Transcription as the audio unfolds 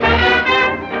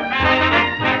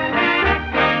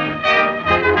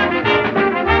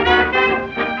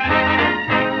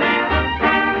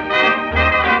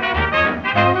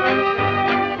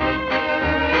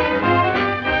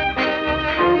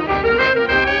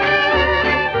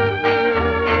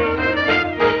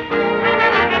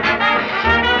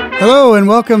Hello and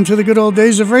welcome to the Good Old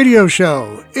Days of Radio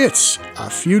show. It's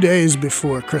a few days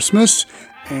before Christmas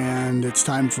and it's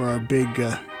time for our big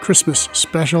Christmas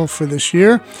special for this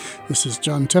year. This is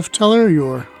John Tefteller,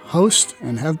 your host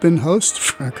and have been host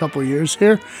for a couple years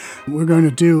here. We're going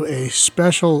to do a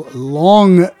special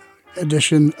long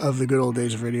edition of the Good Old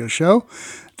Days of Radio show.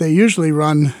 They usually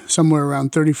run somewhere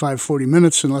around 35-40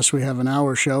 minutes unless we have an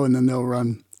hour show, and then they'll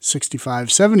run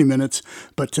 65-70 minutes,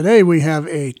 but today we have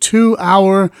a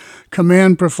 2-hour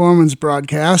command performance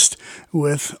broadcast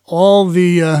with all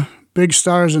the big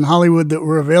stars in Hollywood that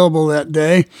were available that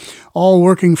day, all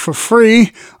working for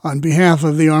free on behalf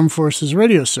of the Armed Forces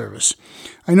Radio Service.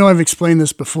 I know I've explained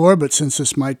this before, but since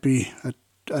this might be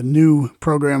a new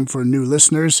program for new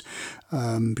listeners,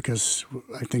 because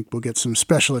I think we'll get some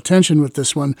special attention with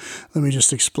this one, let me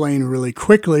just explain really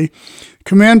quickly.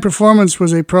 Command Performance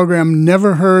was a program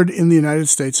never heard in the United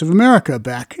States of America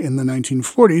back in the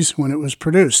 1940s when it was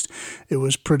produced. It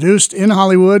was produced in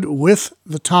Hollywood with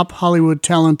the top Hollywood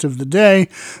talent of the day,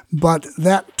 but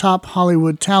that top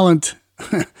Hollywood talent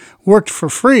worked for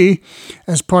free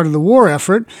as part of the war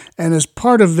effort, and as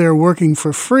part of their working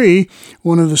for free,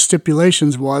 one of the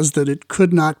stipulations was that it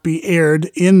could not be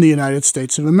aired in the United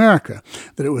States of America,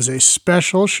 that it was a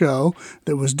special show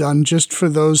that was done just for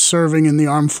those serving in the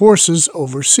armed forces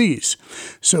overseas.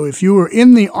 So if you were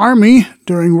in the Army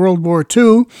during World War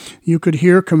II, you could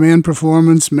hear Command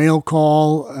Performance, Mail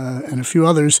Call, and a few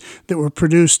others that were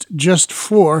produced just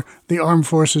for the Armed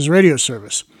Forces Radio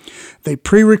Service. They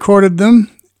pre-recorded them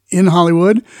in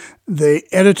Hollywood, they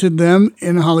edited them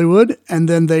in Hollywood, and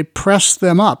then they pressed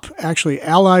them up. Actually,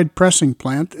 Allied Pressing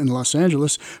Plant in Los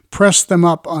Angeles pressed them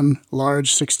up on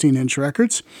large 16-inch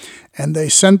records, and they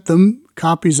sent them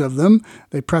copies of them.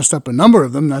 They pressed up a number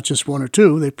of them, not just one or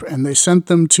two, and they sent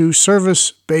them to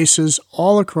service bases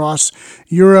all across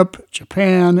Europe,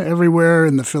 Japan, everywhere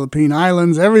in the Philippine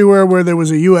Islands, everywhere where there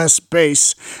was a U.S.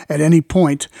 base at any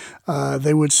point.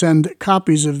 They would send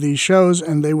copies of these shows,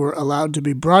 and they were allowed to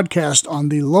be broadcast on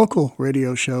the local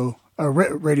radio show,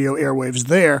 radio airwaves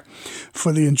there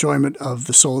for the enjoyment of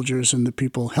the soldiers and the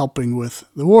people helping with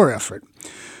the war effort.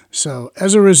 So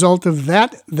as a result of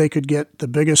that, they could get the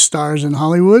biggest stars in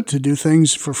Hollywood to do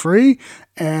things for free,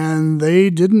 and they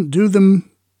didn't do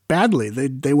them badly.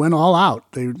 They went all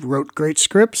out. They wrote great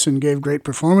scripts and gave great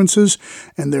performances,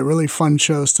 and they're really fun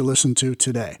shows to listen to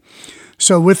today.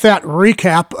 So with that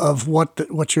recap of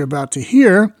what you're about to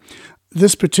hear,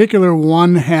 this particular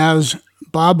one has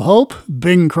Bob Hope,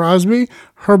 Bing Crosby,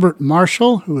 Herbert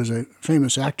Marshall, who was a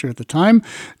famous actor at the time,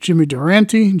 Jimmy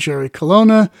Durante, Jerry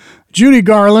Colonna, Judy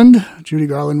Garland. Judy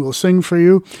Garland will sing for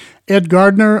you. Ed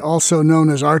Gardner, also known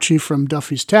as Archie from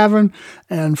Duffy's Tavern,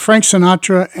 and Frank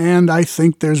Sinatra, and I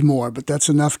think there's more, but that's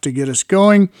enough to get us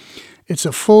going. It's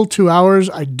a full 2 hours.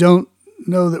 I don't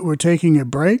know that we're taking a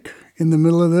break in the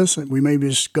middle of this. We may be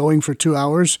just going for 2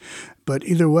 hours, but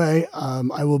either way,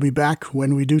 I will be back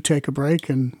when we do take a break,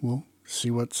 and we'll see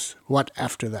what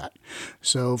after that.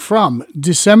 So from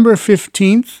December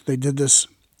 15th, they did this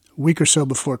a week or so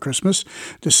before Christmas,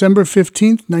 December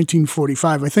 15th,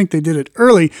 1945. I think they did it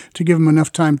early to give them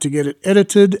enough time to get it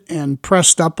edited and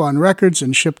pressed up on records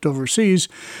and shipped overseas.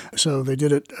 So they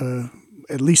did it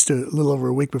at least a little over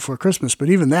a week before Christmas, but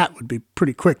even that would be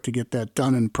pretty quick to get that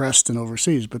done and pressed and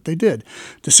overseas, but they did.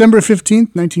 December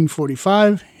 15th,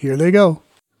 1945, here they go.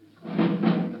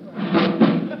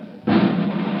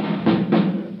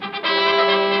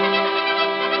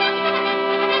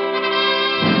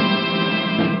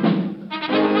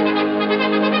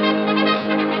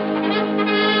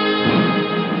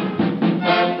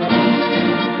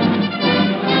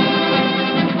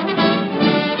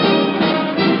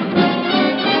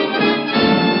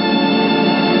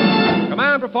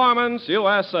 Performance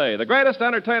USA, the greatest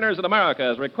entertainers in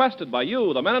America, is requested by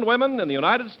you, the men and women in the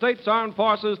United States Armed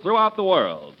Forces throughout the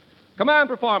world. Command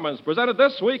Performance, presented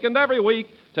this week and every week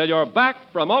till you're back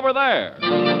from over there.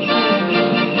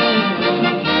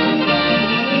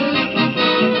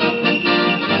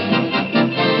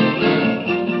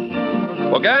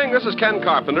 Well, gang, this is Ken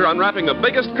Carpenter unwrapping the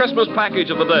biggest Christmas package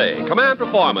of the day. Command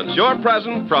Performance, your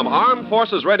present from Armed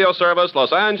Forces Radio Service,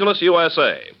 Los Angeles,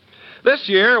 USA. This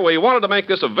year, we wanted to make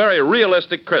this a very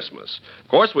realistic Christmas. Of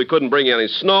course, we couldn't bring you any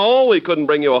snow, we couldn't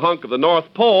bring you a hunk of the North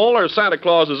Pole or Santa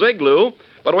Claus's igloo,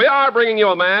 but we are bringing you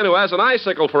a man who has an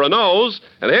icicle for a nose,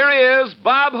 and here he is,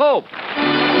 Bob Hope.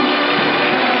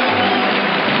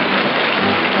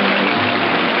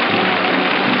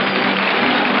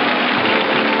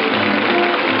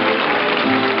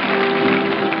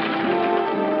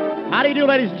 How do you do,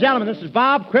 ladies and gentlemen? This is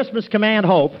Bob, Christmas Command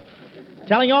Hope,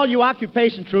 telling all you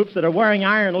occupation troops that are wearing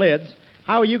iron lids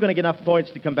How are you going to get enough points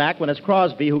to come back when it's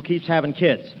Crosby who keeps having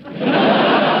kids?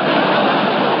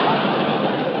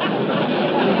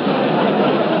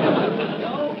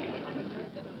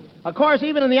 Of course,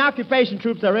 even in the occupation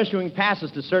troops, they're issuing passes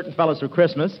to certain fellas for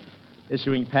Christmas.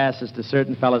 Issuing passes to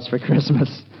certain fellas for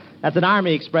Christmas. That's an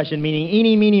Army expression meaning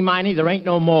eeny, meeny, miny, there ain't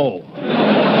no mole.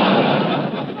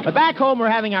 But back home, we're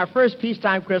having our first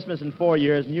peacetime Christmas in 4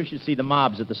 years, and you should see the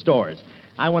mobs at the stores.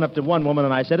 I went up to one woman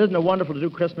and I said, "Isn't it wonderful to do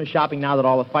Christmas shopping now that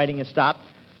all the fighting has stopped?"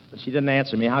 But she didn't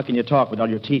answer me. How can you talk with all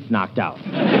your teeth knocked out?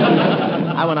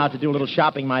 I went out to do a little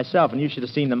shopping myself, and you should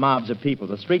have seen the mobs of people.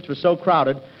 The streets were so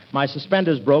crowded, my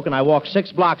suspenders broke, and I walked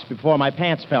 6 blocks before my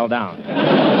pants fell down.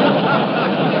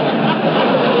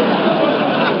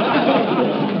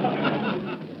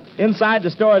 Inside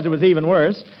the stores, it was even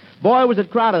worse. Boy, was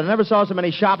it crowded. I never saw so many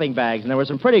shopping bags, and there were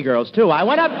some pretty girls, too. I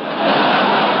went up...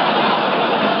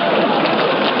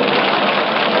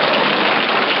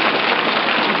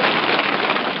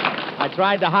 I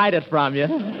tried to hide it from you.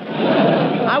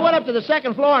 I went up to the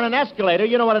second floor on an escalator.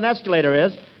 You know what an escalator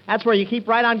is? That's where you keep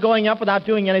right on going up without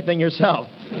doing anything yourself.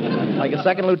 Like a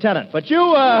second lieutenant. But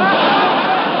you,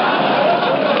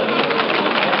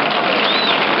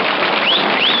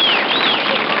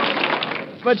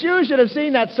 But you should have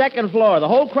seen that second floor. The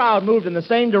whole crowd moved in the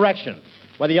same direction.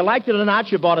 Whether you liked it or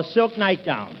not, you bought a silk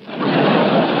nightgown.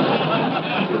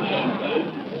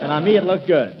 And on me, it looked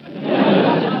good.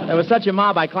 There was such a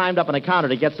mob, I climbed up on a counter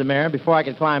to get some air, and before I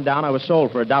could climb down, I was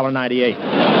sold for $1.98.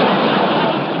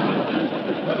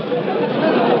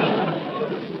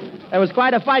 There was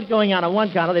quite a fight going on one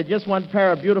counter. They just one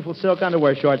pair of beautiful silk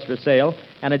underwear shorts for sale,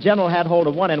 and a general had hold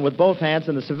of one end with both hands,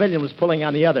 and the civilian was pulling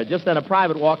on the other. Just then a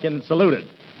private walked in and saluted.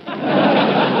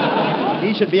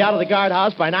 He should be out of the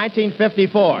guardhouse by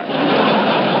 1954.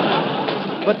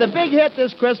 But the big hit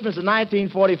this Christmas in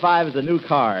 1945 is the new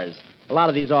cars. A lot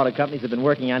of these auto companies have been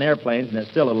working on airplanes, and they're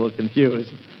still a little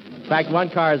confused. In fact, one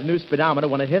car has a new speedometer.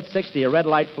 When it hits 60, a red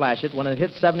light flashes. When it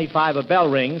hits 75, a bell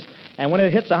rings. And when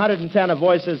it hits 110, a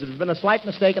voice says, "There's been a slight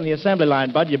mistake in the assembly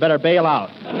line, bud. You better bail out."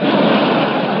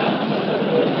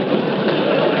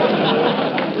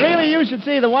 Really, you should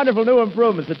see the wonderful new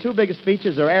improvements. The 2 biggest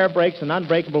features are air brakes and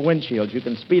unbreakable windshields. You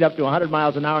can speed up to 100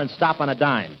 miles an hour and stop on a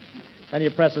dime. Then you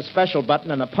press a special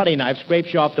button, and a putty knife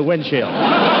scrapes you off the windshield.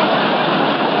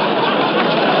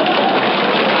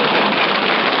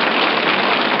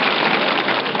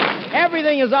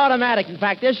 Everything is automatic. In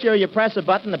fact, this year you press a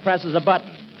button that presses a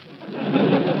button.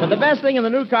 But the best thing in the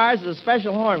new cars is a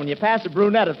special horn. When you pass a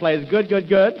brunette, it plays good, good,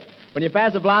 good. When you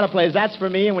pass a blonde, it plays that's for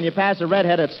me. And when you pass a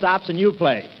redhead, it stops and you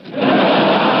play.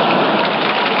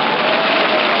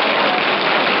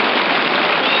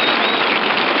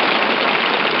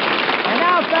 And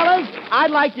now, fellas,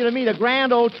 I'd like you to meet a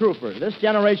grand old trooper. This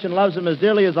generation loves him as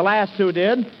dearly as the last 2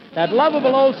 did. That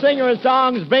lovable old singer of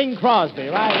songs, Bing Crosby,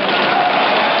 right?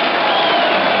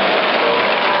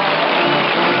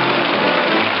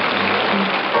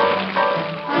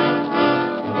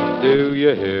 Do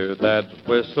you hear that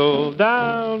whistle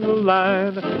down the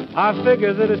line? I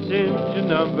figure that it's engine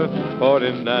number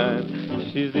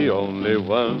 49. She's the only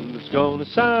one that's gonna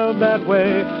sound that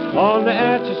way on the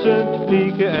Atchison,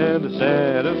 Topeka, and the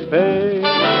Santa Fe.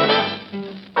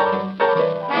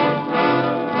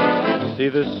 See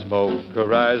the smoke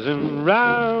rising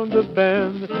round the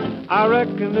bend. I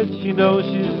reckon that she knows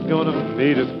she's gonna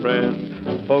meet a friend.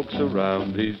 Folks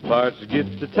around these parts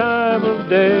get the time of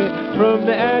day from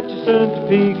the Atchison,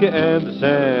 Topeka, and the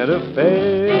Santa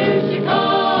Fe. Here she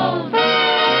comes.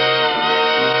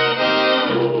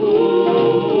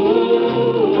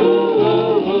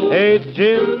 Hey,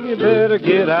 Jim, you better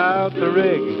get out the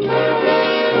rig.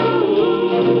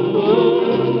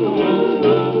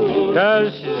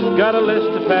 'Cause she's got a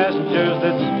list of passengers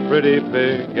that's pretty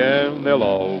big, and they'll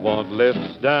all want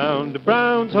lifts down to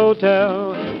Brown's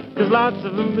Hotel. 'Cause lots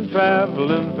of them been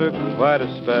traveling for quite a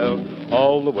spell,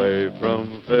 all the way from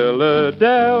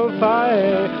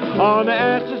Philadelphia on the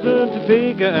Atchison,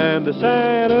 Topeka, and the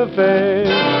Santa Fe.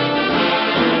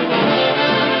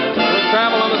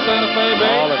 Travel on the Santa Fe,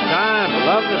 Bing? All the time. I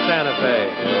love the Santa Fe.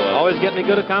 Always get me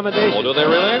good accommodation. Oh, do they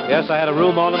really? Yes, I had a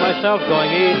room all to myself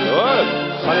going east. Good.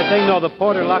 Funny thing, though, the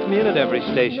porter locked me in at every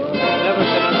station. Never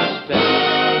can understand.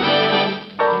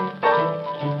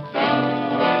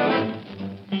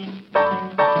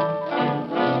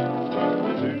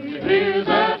 Hear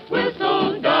that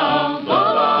whistle down the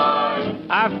line.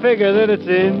 I figure that it's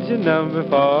engine number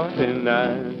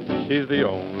 49. She's the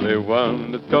only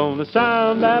one that's gonna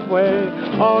sound that way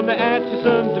on the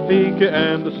Atchison, Topeka,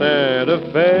 and the Santa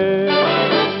Fe.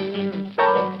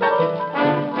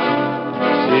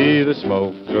 See the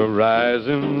smoke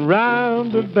a-rising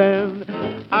round the bend.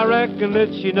 I reckon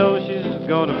that she knows she's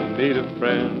gonna meet a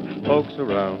friend. Folks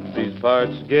around these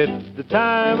parts get the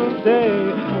time of day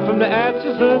from the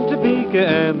Atchison, Topeka,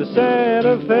 and the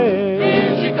Santa Fe.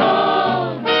 Here she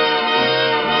comes.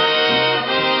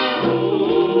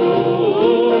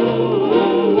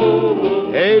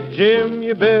 Hey, Jim,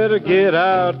 you better get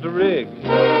out the rig.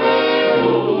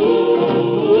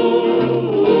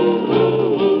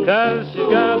 'Cause she's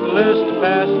got a list of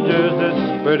passengers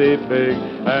that's pretty big,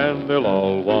 and they'll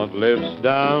all want lifts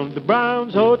down to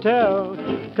Brown's Hotel.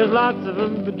 'Cause lots of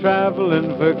them been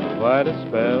traveling for quite a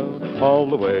spell, all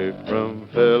the way from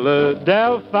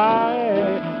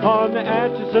Philadelphia, on the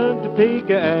Atchison,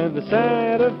 Topeka, and the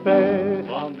Santa Fe.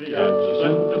 On the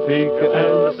Atchison, Topeka,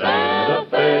 and the Santa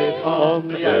Fe. On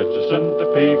the Atchison,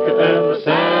 Topeka, and the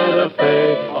Santa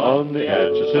Fe. On the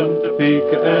Atchison,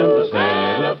 Topeka, and the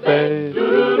Santa Fe.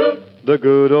 The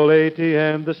good old AT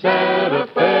and the Santa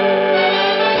Fe.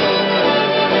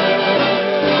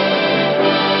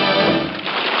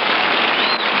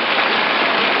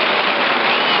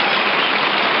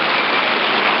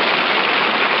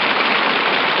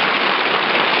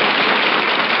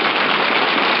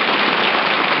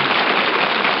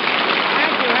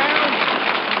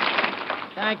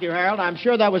 Thank you, Harold. I'm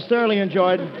sure that was thoroughly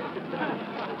enjoyed.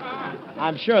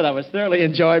 I'm sure that was thoroughly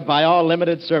enjoyed by all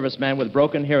limited servicemen with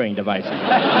broken hearing devices.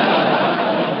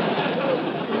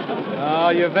 Oh,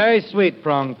 you're very sweet,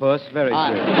 Prong Puss. Very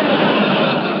sweet.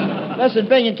 Listen,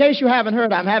 Bing, in case you haven't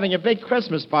heard, I'm having a big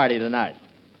Christmas party tonight.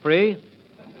 Free?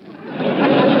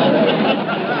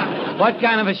 What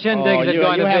kind of a shindig is it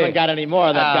going to You be? haven't got any more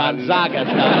of that Gonzaga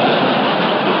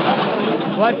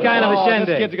stuff. What kind of a shindig?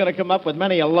 This kid's going to come up with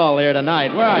many a lull here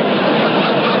tonight. Where are you?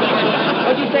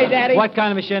 What'd you say, Daddy? What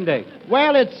kind of a shindig?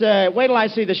 Well, it's, wait till I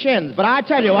see the shins. But I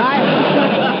tell you,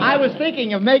 I was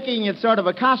thinking of making it sort of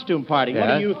a costume party. Yeah?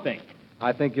 What do you think?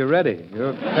 I think you're ready.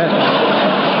 You're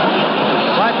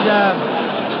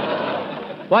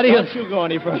What do you... Don't you go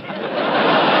any further.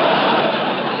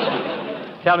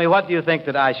 Tell me, what do you think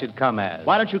that I should come as?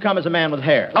 Why don't you come as a man with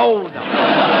hair? Oh, no.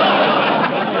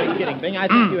 I'm kidding, Bing. I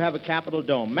think you have a capital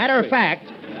dome. Matter of fact,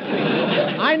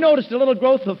 I noticed a little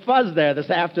growth of fuzz there this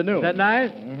afternoon. Is that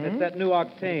nice? It's that new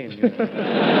octane. You know.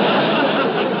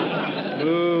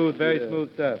 Smooth, very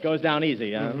smooth stuff. Goes down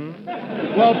easy, huh?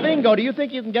 Well, Bingo, do you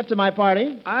think you can get to my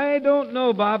party? I don't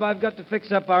know, Bob. I've got to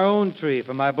fix up our own tree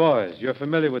for my boys. You're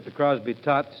familiar with the Crosby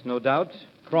Tots, no doubt.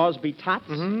 Crosby Tots?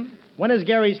 When is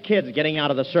Gary's kids getting out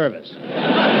of the service?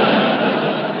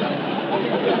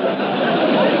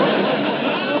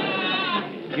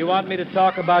 You want me to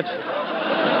talk about...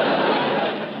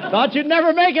 Thought you'd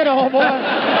never make it, old boy.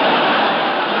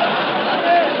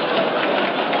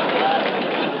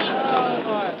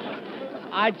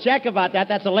 I'd check about that.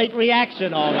 That's a late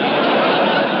reaction, all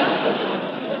right.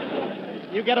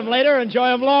 You get them later, enjoy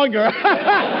them longer.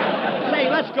 Say,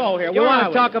 let's go here. You Where want are to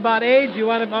we? talk about age? You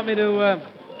want me to...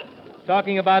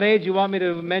 Talking about age, you want me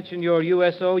to mention your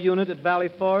USO unit at Valley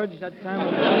Forge that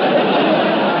time?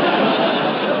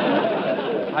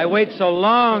 I wait so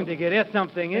long to get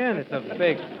something in. It's a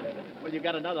big... Well, you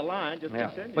got another line. Just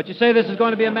continue. But you say this is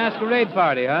going to be a masquerade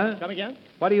party, huh? Come again?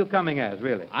 What are you coming as,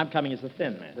 really? I'm coming as the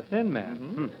Thin Man. The Thin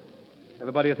Man?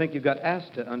 Everybody will think you've got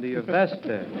Asta under your vest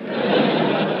there.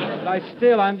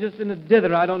 But I'm just in a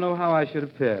dither. I don't know how I should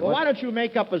appear. Well, why don't you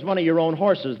make up as one of your own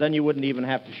horses? Then you wouldn't even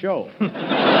have to show.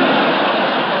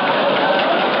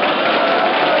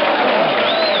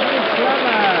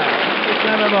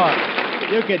 Clever boy.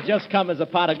 You could just come as a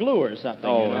pot of glue or something.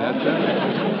 Oh, you know? that's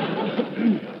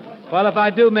right. Well, if I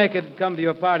do make it come to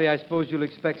your party, I suppose you'll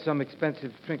expect some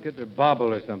expensive trinket or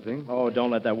bauble or something. Oh,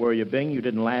 don't let that worry you, Bing. You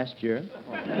didn't last year.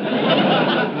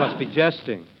 You must be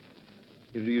jesting.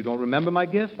 You don't remember my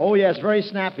gift? Oh, yes, very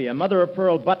snappy. A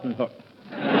mother-of-pearl button hook.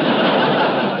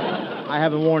 I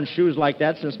haven't worn shoes like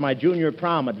that since my junior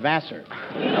prom at Vassar.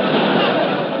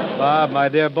 Bob, my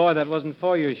dear boy, that wasn't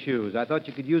for your shoes. I thought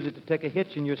you could use it to take a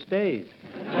hitch in your stays.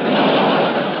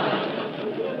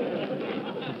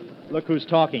 Look who's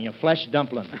talking, a flesh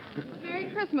dumpling. Merry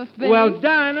Christmas, Bing. Well,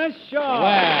 Dinah Shaw.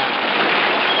 Well,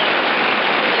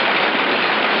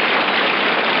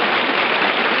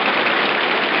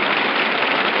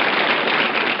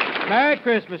 Merry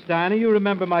Christmas, Dinah. You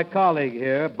remember my colleague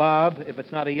here, Bob. If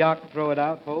it's not a yuck, throw it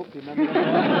out, Hope. You remember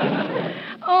that?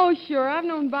 Oh, sure. I've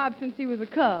known Bob since he was a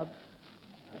cub.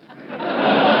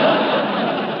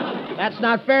 that's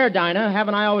not fair, Dinah.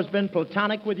 Haven't I always been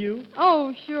platonic with you?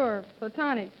 Oh, sure.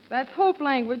 Platonic. That's Hope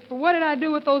language for what did I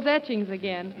do with those etchings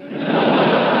again?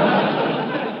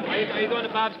 Are Are you going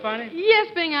to Bob's party? Yes,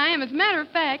 Bing, I am. As a matter of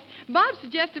fact, Bob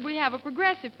suggested we have a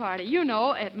progressive party. You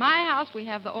know, at my house we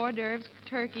have the hors d'oeuvres,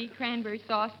 turkey, cranberry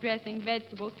sauce, dressing,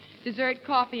 vegetables, dessert,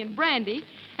 coffee, and brandy.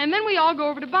 And then we all go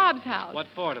over to Bob's house. What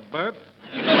for, to burp?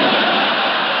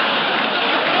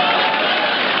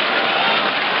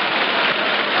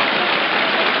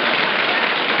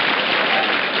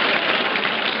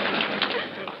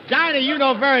 Dinah, you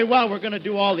know very well we're going to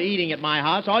do all the eating at my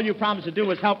house. All you promised to do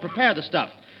was help prepare the stuff.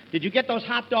 Did you get those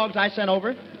hot dogs I sent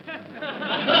over?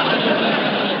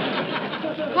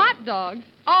 Hot dogs?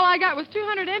 All I got was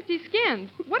 200 empty skins.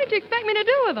 What did you expect me to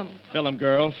do with them? Fill 'em,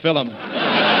 girl, fill 'em.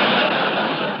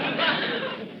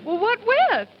 Well, what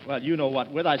with? Well, you know what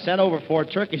with. I sent over 4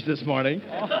 turkeys this morning.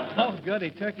 Oh, goody,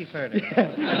 turkey furter.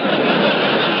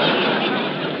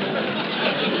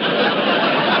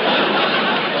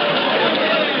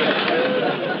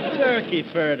 Turkey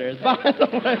furters, by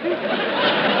the way.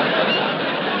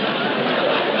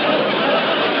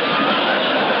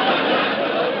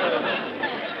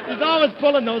 He's always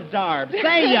pulling those darbs.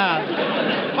 Say,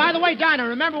 by the way, Dinah,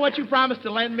 remember what you promised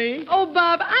to lend me? Oh,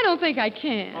 Bob, I don't think I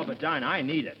can. Oh, but Dinah, I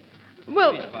need it.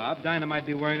 Well, Bob, Dinah might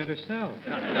be wearing it herself.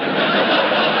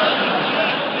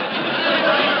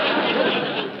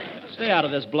 Stay out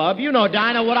of this, Blub. You know,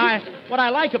 Dinah, what I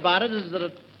like about it is that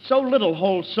it so little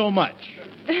holds so much.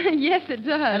 yes, it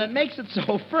does. And it makes it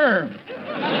so firm.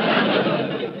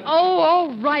 Oh,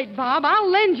 all right, Bob. I'll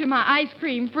lend you my ice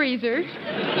cream freezer.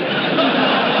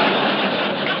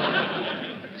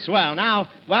 Swell. Now,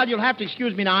 well, you'll have to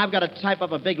excuse me now. I've got to type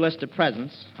up a big list of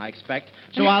presents, I expect.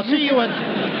 So I'll see you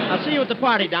at the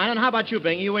party, Dinah. And how about you,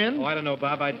 Bing? You in? Oh, I don't know,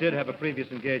 Bob. I did have a previous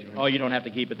engagement. Oh, you don't have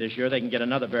to keep it this year. They can get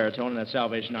another baritone in that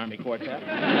Salvation Army quartet.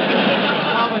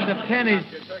 Oh, but the pennies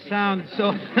sound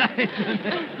so nice.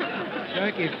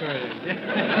 Turkey furters.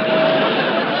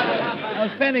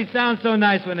 Those pennies sound so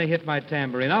nice when they hit my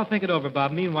tambourine. I'll think it over,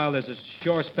 Bob. Meanwhile, there's a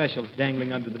shore special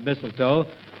dangling under the mistletoe.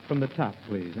 From the top,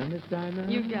 please. Huh, Miss Dinah?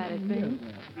 You got it, Bing.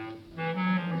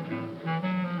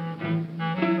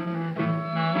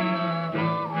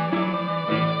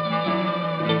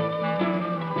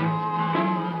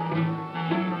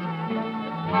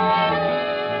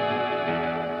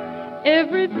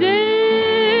 Every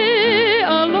day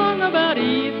along about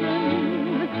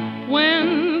evening,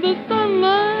 when the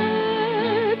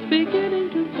sunlight's beginning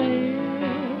to fade,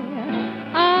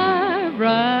 I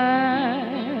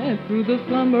ride through the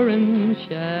slumbering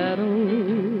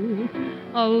shadows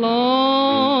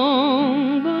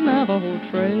along the Navajo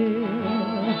Trail.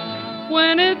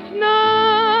 When it's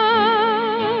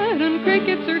night and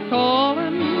crickets are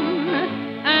calling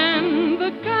and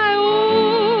the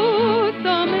coyotes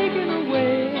are making a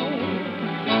wail,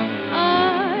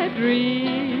 I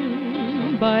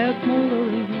dream by a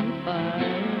smoldering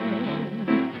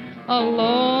fire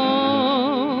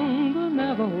along the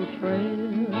Navajo Trail.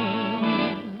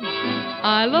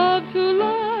 I love to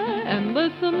lie and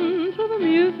listen to the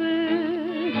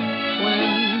music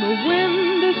when the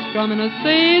wind is strumming a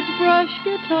sagebrush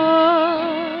guitar,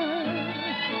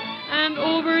 and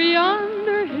over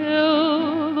yonder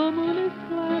hill the moon is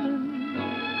climbing.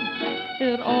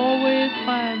 It always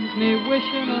finds me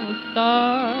wishing on a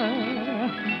star.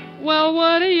 Well,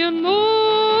 what do you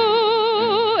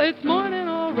know? It's morning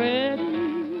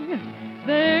already.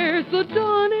 There's the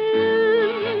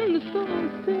dawning, the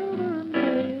sun silver and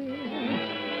gray.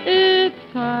 It's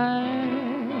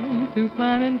time to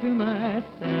climb into my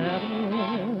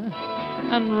saddle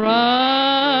and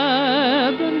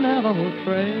ride the Navajo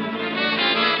Trail.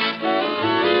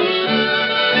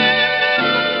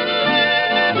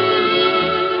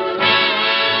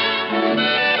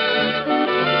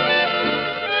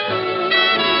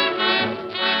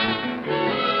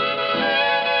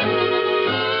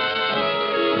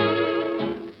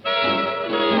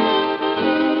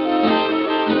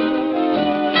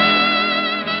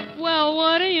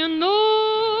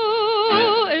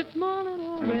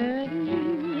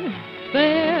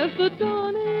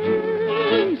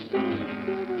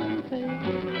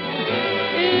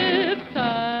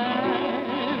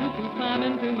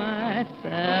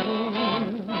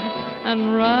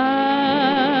 And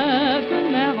ride the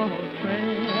Navajo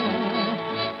Trail.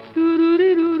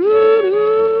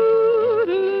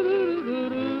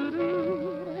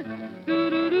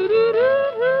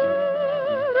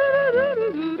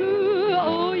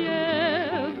 Oh,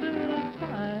 yes, it's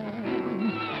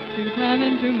time to climb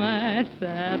into my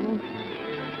saddle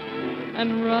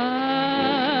and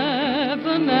ride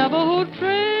the Navajo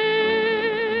Trail.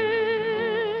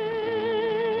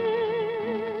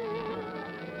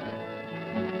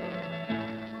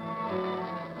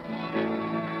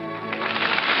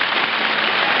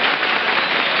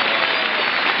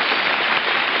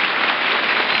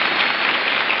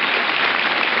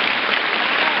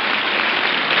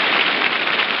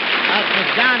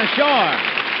 down ashore.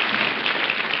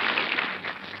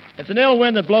 It's an ill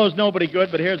wind that blows nobody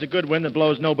good, but here's a good wind that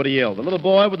blows nobody ill. The little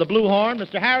boy with the blue horn,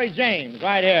 Mr. Harry James,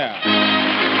 right here.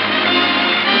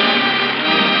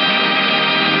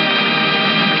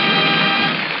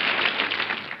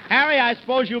 Harry, I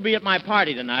suppose you'll be at my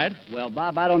party tonight. Well,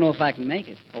 Bob, I don't know if I can make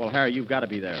it. Oh, well, Harry, you've got to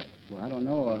be there. Well, I don't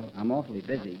know. I'm awfully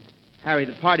busy. Harry,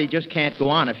 the party just can't go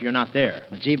on if you're not there.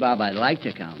 Well, gee, Bob, I'd like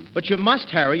to come. But you must,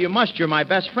 Harry. You must. You're my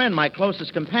best friend, my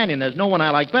closest companion. There's no one I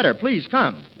like better. Please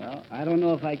come. Well, I don't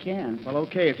know if I can. Well,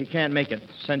 okay. If you can't make it,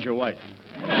 send your wife.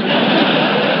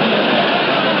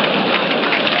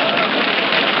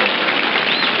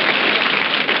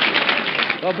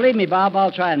 Well, believe me, Bob,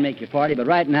 I'll try and make your party, but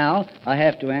right now I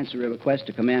have to answer a request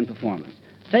to command performance.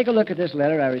 Take a look at this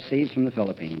letter I received from the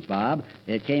Philippines, Bob.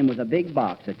 It came with a big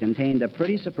box that contained a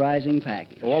pretty surprising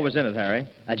package. Well, what was in it, Harry?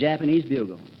 A Japanese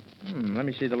bugle. Let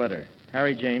me see the letter.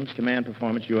 Harry James, Command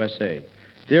Performance, USA.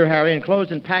 Dear Harry,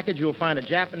 enclosed in package, you will find a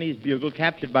Japanese bugle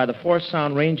captured by the 4th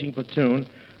Sound Ranging Platoon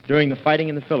during the fighting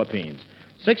in the Philippines.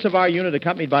 6 of our unit,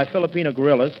 accompanied by Filipino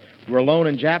guerrillas, were alone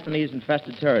in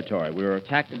Japanese-infested territory. We were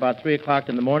attacked about 3 o'clock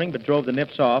in the morning, but drove the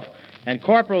Nips off, and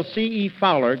Corporal C.E.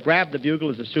 Fowler grabbed the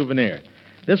bugle as a souvenir.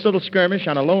 This little skirmish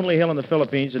on a lonely hill in the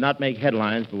Philippines did not make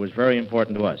headlines, but was very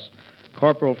important to us.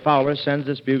 Corporal Fowler sends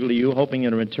this bugle to you, hoping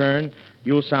in return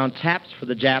you'll sound taps for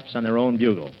the Japs on their own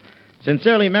bugle.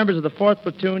 Sincerely, members of the 4th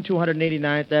Platoon,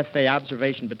 289th F.A.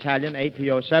 Observation Battalion,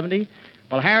 APO 70.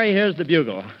 Well, Harry, here's the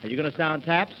bugle. Are you going to sound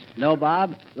taps? No,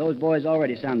 Bob. Those boys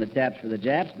already sounded taps for the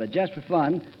Japs, but just for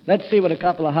fun, let's see what a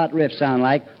couple of hot riffs sound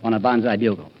like on a bonsai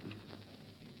bugle.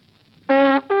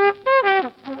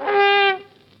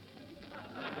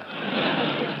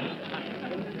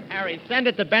 Harry, send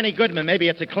it to Benny Goodman. Maybe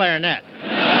it's a clarinet.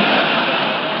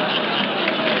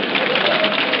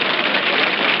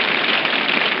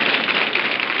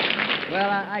 Well,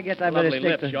 I guess I better Lovely stick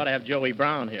lips. to... You ought to have Joey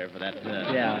Brown here for that,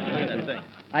 that thing.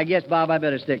 I guess, Bob, I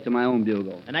better stick to my own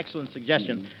bugle. An excellent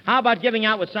suggestion. How about giving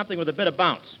out with something with a bit of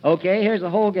bounce? Okay, here's the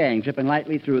whole gang tripping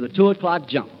lightly through the 2 o'clock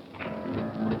jump.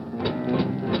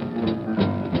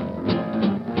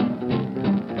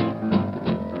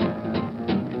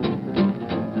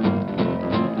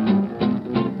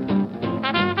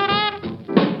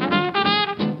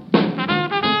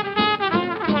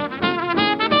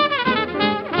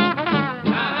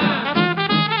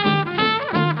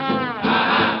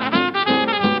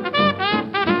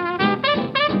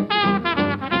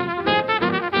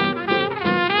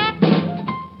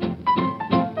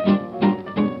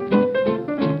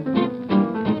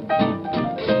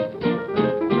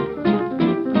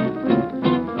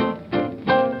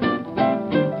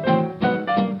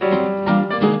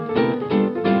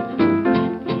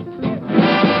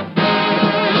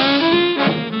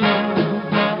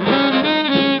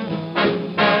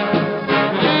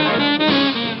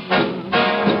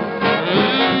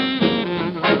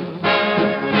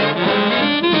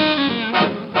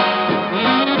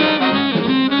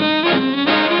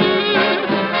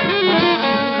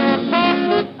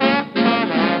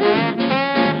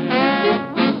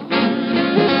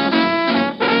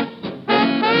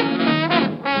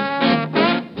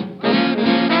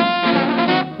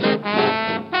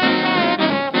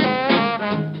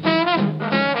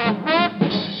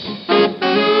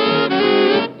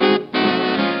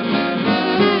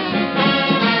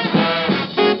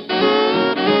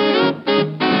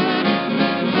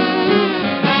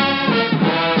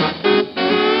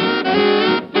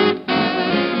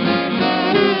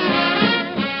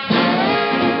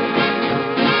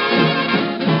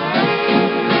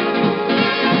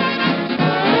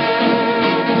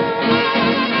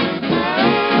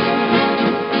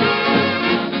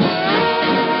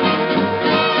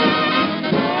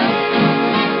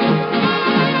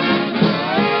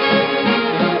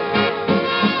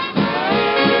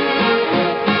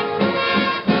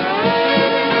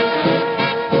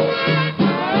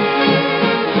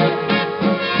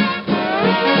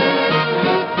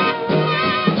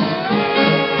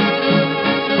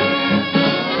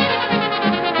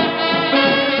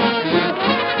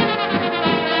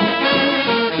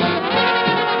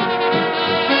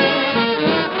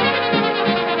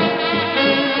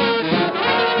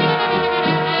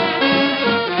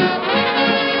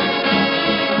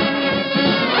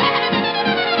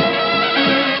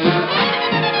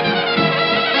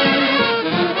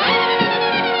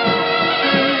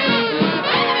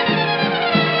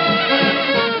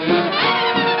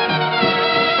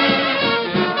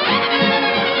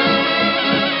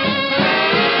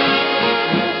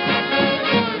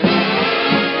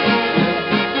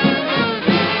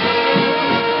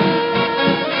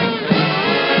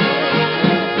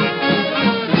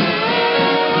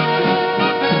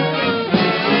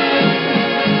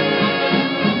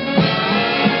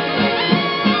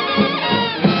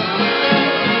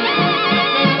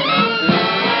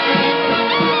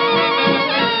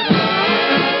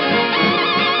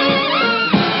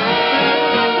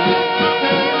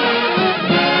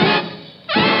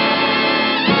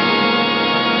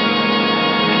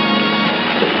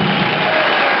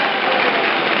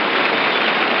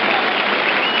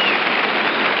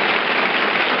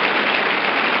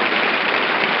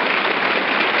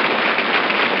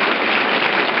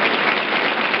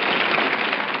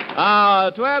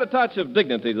 To add a touch of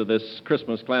dignity to this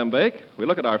Christmas clam bake, we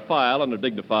look at our file under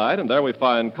dignified, and there we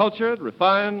find cultured,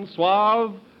 refined,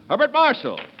 suave Herbert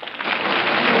Marshall.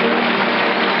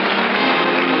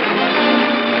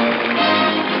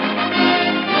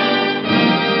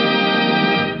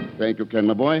 Thank you, Ken,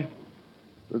 my boy.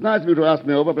 It was nice of you to ask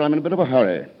me over, but I'm in a bit of a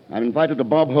hurry. I'm invited to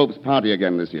Bob Hope's party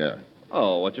again this year.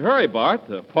 Oh, what's your hurry, Bart?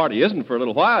 The party isn't for a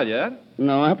little while yet.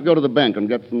 No, I have to go to the bank and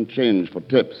get some change for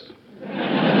tips.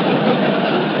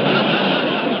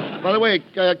 By the way,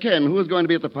 Ken, who is going to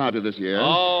be at the party this year?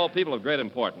 Oh, people of great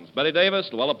importance. Betty Davis,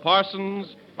 Luella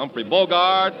Parsons, Humphrey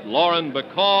Bogart, Lauren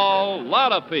Bacall, a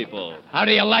lot of people. How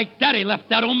do you like that? He left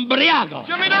that umbriago.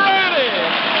 Jimmy Durante!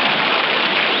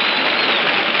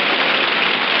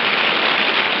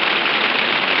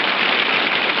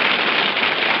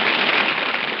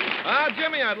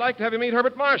 Jimmy, I'd like to have you meet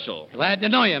Herbert Marshall. Glad to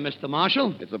know you, Mr.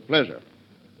 Marshall. It's a pleasure.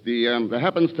 The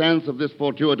happenstance of this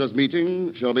fortuitous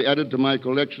meeting shall be added to my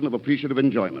collection of appreciative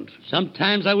enjoyment.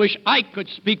 Sometimes I wish I could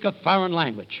speak a foreign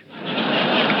language.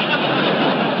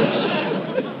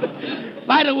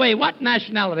 By the way, what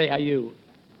nationality are you?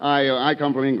 I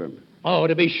come from England. Oh,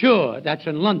 to be sure. That's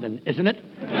in London, isn't it?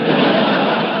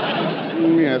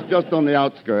 Yes, just on the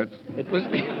outskirts. It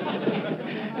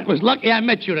was lucky I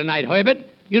met you tonight, Herbert.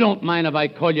 You don't mind if I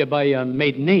call you by your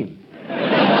maiden name?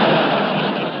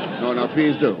 No,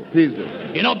 please do. Please do.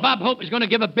 You know, Bob Hope is going to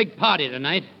give a big party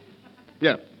tonight.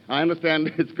 Yes, I understand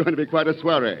it's going to be quite a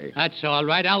soiree. That's all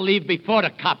right. I'll leave before the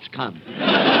cops come.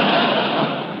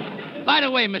 By the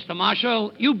way, Mr.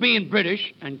 Marshall, you being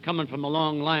British and coming from a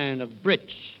long line of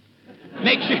Brits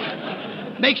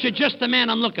makes you just the man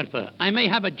I'm looking for. I may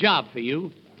have a job for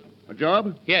you. A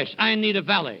job? Yes, I need a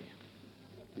valet.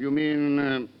 You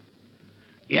mean...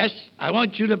 Yes, I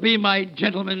want you to be my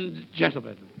gentleman's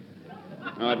gentleman.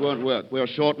 No, it won't work. We're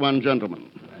short one gentleman.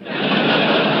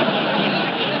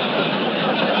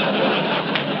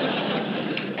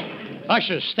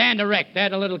 Ushers, stand erect.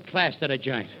 Add a little class to the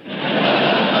joint.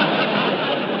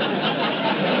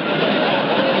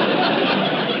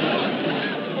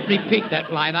 Repeat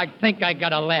that line. I think I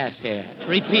got a laugh here.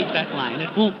 Repeat that line.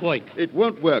 It won't work. It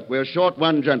won't work. We're short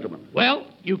one gentleman. Well,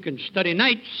 you can study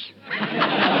nights.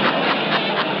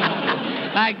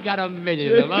 I got a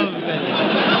million of them.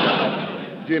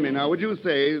 Jimmy, now, would you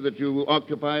say that you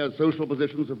occupy a social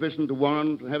position sufficient to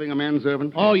warrant having a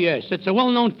manservant? Oh, yes. It's a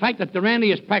well-known fact that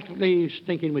Durante is practically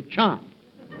stinking with charm.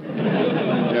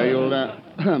 Yeah,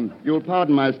 you'll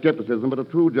pardon my skepticism, but a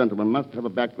true gentleman must have a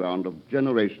background of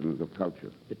generations of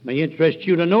culture. It may interest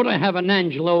you to know I have an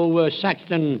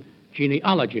Anglo-Saxon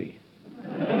genealogy.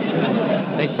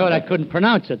 They thought I couldn't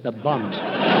pronounce it, the bums.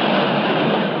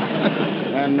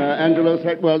 And Angelo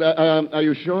said, well, are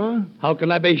you sure? How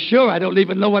can I be sure? I don't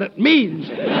even know what it means.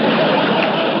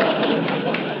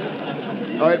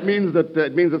 Oh, it means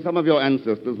that some of your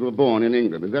ancestors were born in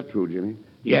England. Is that true, Jimmy?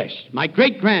 Yes. My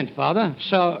great-grandfather,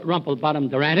 Sir Rumplebottom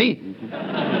Durante,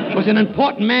 was an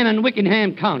important man in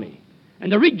Wickenham County.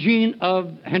 And the regent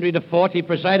of Henry IV, he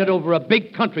presided over a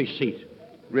big country seat.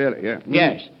 Really, yeah.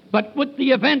 Yes. But with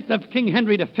the event of King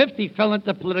Henry V, he fell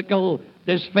into political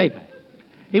disfavor.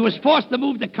 He was forced to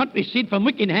move the country seat from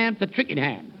Wickenham to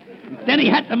Twickenham. Then he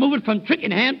had to move it from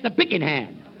Twickenham to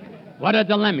Bickenham. What a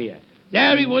dilemma.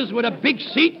 There he was with a big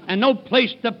seat and no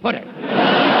place to put it.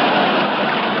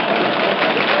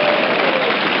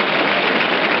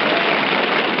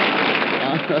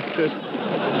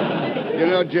 You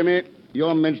know, Jimmy,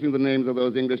 your mentioning the names of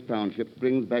those English townships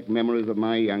brings back memories of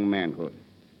my young manhood.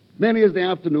 Many is the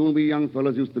afternoon we young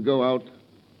fellows used to go out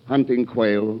hunting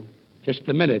quail. Just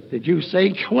a minute. Did you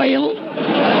say quail?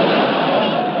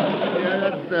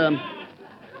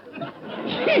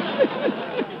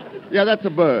 Yeah, that's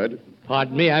a bird.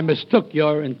 Pardon me, I mistook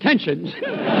your intentions.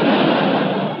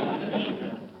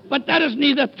 But that is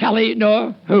neither tally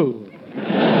nor who.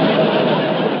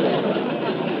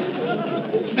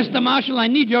 Mr. Marshall, I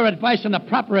need your advice on the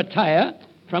proper attire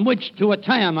from which to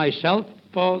attire myself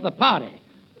for the party.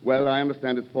 Well, I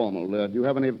understand it's formal. Do you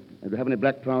have any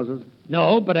black trousers?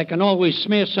 No, but I can always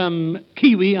smear some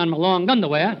kiwi on my long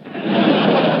underwear.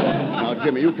 Now,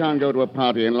 Jimmy, you can't go to a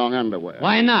party in long underwear.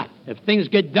 Why not? If things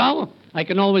get dull, I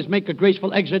can always make a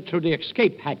graceful exit through the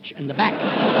escape hatch in the back.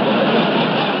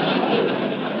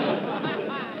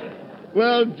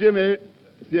 Well, Jimmy,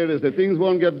 seriously, things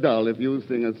won't get dull if you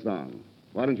sing a song.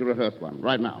 Why don't you rehearse one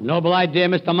right now? Noble idea,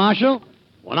 Mr. Marshall.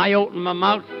 When I open my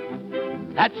mouth,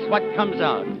 that's what comes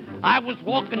out. I was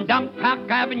walking down Park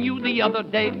Avenue the other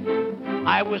day.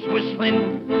 I was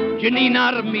whistling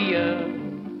Janina Mia.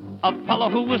 A fellow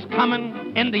who was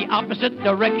coming in the opposite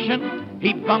direction,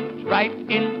 he bumped right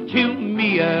into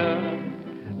me.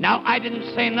 Now, I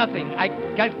didn't say nothing. I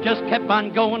just kept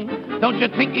on going. Don't you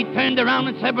think he turned around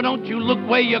and said, but don't you look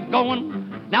where you're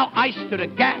going? Now, I stood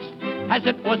aghast, as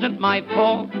it wasn't my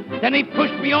fault. Then he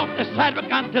pushed me off the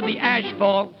sidewalk onto the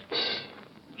asphalt.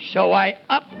 So I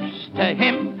ups to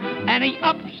him, and he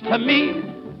ups to me.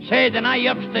 Say, then I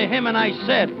ups to him, and I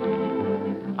said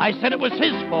it was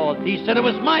his fault. He said it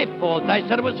was my fault. I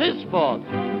said it was his fault.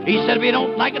 He said, if you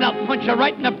don't like it, I'll punch you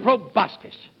right in the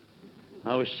proboscis.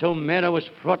 I was so mad I was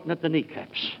frotting at the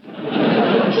kneecaps.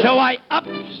 So I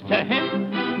ups to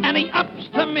him, and he ups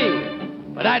to me.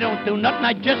 But I don't do nothing.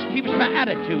 I just keeps my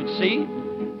attitude, see?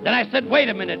 Then I said, wait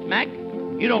a minute, Mac.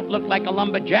 You don't look like a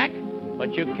lumberjack,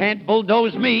 but you can't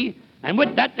bulldoze me. And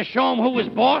with that, to show him who was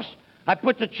boss, I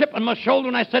put the chip on my shoulder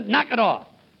and I said, knock it off.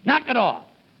 Knock it off.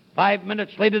 5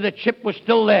 minutes later, the chip was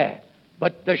still there,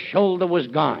 but the shoulder was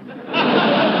gone.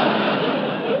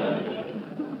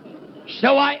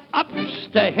 So I ups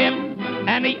to him,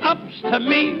 and he ups to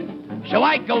me. So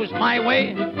I goes my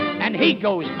way, and he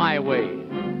goes my way.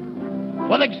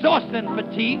 Well, exhausted and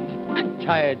fatigued, and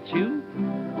tired too,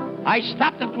 I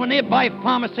stopped at a nearby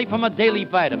pharmacy for my daily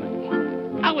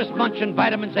vitamins. I was munching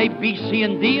vitamins A, B, C,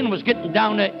 and D, and was getting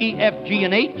down to E, F, G,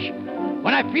 and H,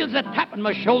 when I feels a tap on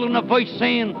my shoulder and a voice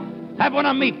saying, have one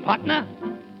on me, partner.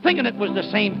 Thinking it was the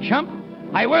same chump,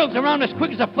 I whirls around as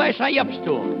quick as a flash, I ups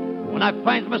to him. When I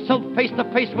finds myself face to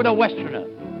face with a Westerner,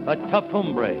 a tough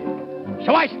hombre.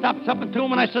 So I stops up to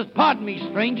him and I says, pardon me,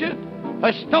 stranger,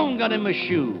 a stone got in my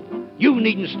shoe. You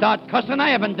needn't start cussing, I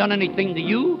haven't done anything to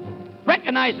you.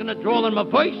 Recognizing the drawl in my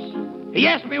voice, he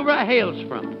asked me where I hails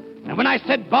from. And when I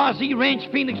said Barzee Ranch,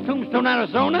 Phoenix, Tombstone,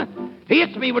 Arizona, he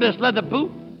hits me with his leather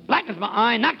boot, blackens my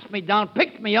eye, knocks me down,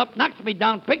 picks me up, knocks me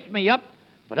down, picks me up.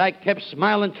 But I kept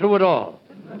smiling through it all.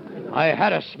 I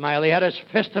had a smile. He had his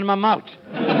fist in my mouth.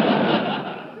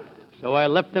 So I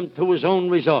left him to his own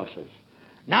resources.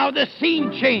 Now the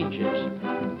scene changes.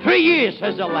 3 years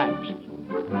has elapsed.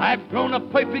 I've grown a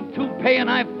perfect toupee and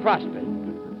I've prospered.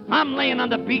 I'm laying on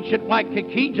the beach at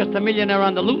Waikiki, just a millionaire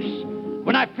on the loose,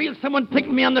 when I feel someone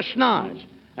tickle me on the schnoz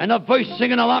and a voice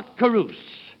singing a lot carouse.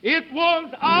 It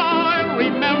was I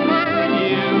remember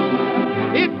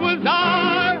you. It was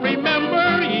I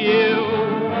remember you.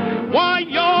 Why,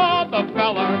 you're the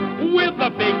feller with the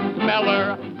big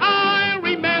smeller. I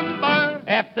remember.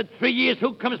 After 3 years,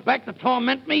 who comes back to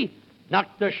torment me?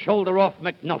 Knocked the shoulder off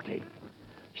McNulty.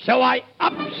 So I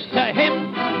ups to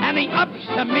him, and he ups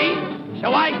to me.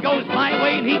 So I goes my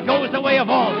way, and he goes the way of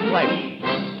all flesh.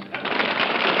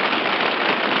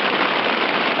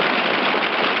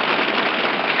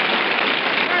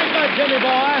 Jimmy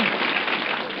boy.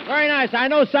 Very nice. I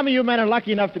know some of you men are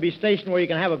lucky enough to be stationed where you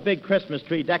can have a big Christmas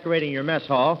tree decorating your mess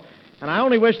hall. And I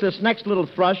only wish this next little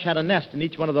thrush had a nest in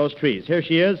each one of those trees. Here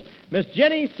she is, Miss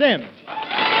Jenny Sims.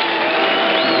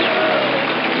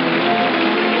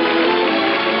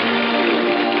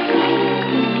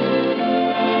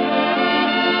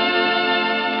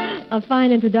 A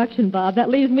fine introduction, Bob. That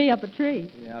leaves me up a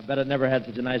tree. Yeah, I bet it never had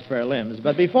such a nice pair of limbs.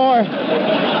 But before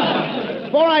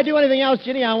I do anything else,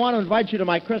 Ginny, I want to invite you to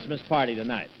my Christmas party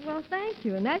tonight. Well, thank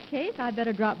you. In that case, I'd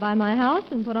better drop by my house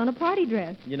and put on a party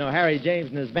dress. You know, Harry James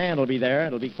and his band will be there.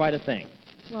 It'll be quite a thing.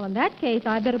 Well, in that case,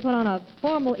 I'd better put on a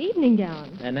formal evening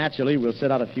gown. And naturally, we'll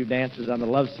sit out a few dances on the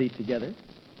love seat together.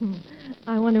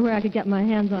 I wonder where I could get my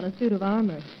hands on a suit of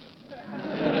armor.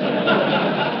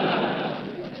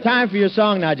 It's time for your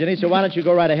song now, Ginny, so why don't you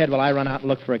go right ahead while I run out and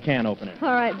look for a can opener.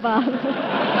 All right, Bob.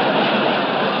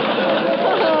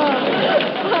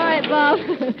 All right, Bob.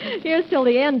 Here's till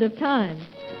the end of time.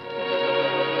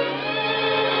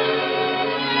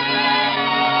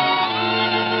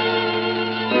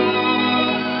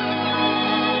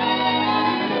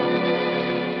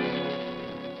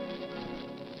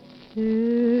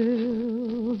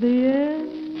 Till the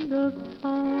end of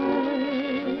time,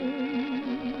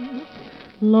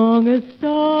 long as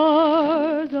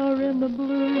stars are in the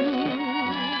blue,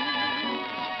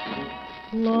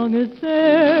 long as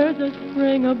there's a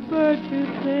string of birds to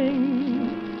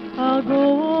sing, I'll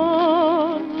go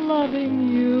on loving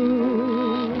you.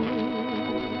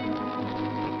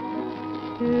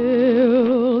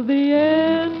 Till the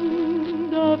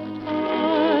end of time,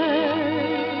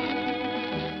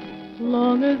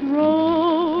 long as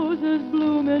roses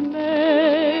bloom in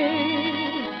May,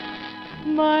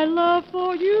 my love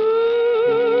for you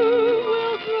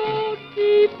will grow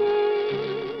deeper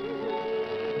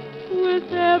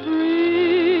with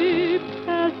every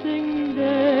passing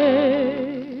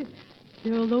day,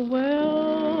 till the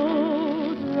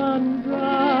wells run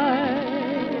dry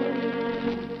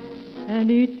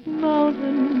and each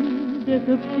mountain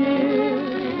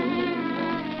disappears.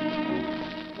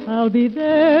 I'll be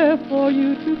there for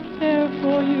you to care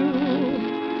for you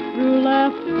through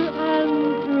laughter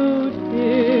and through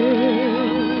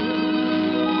tears.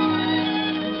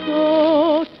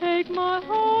 So take my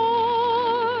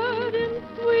heart in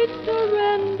sweet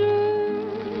surrender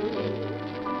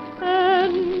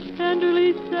and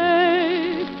tenderly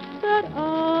say that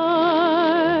I'm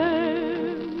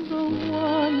the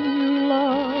one you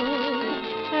love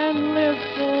and live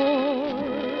for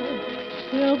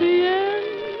till the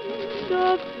end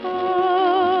of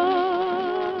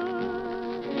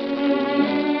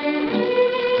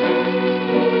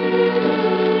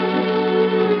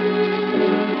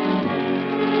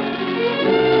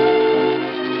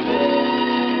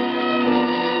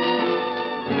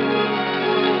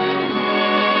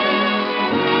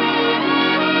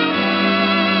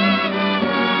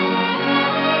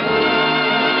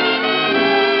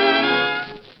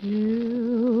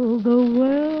till the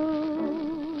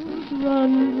wells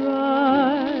run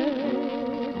dry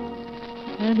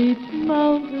and each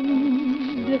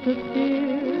mountain disappears.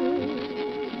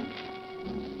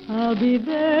 I'll be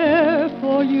there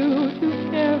for you to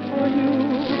care for you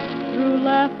through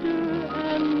laughter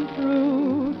and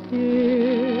through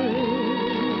tears.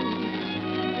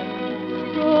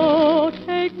 So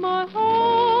take my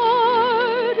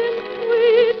heart in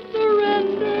sweet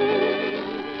surrender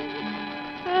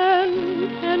and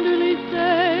tenderly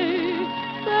say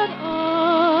that I'm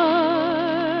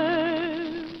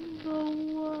the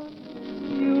one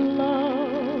you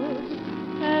love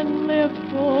and live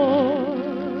for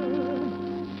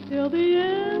till the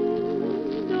end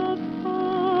of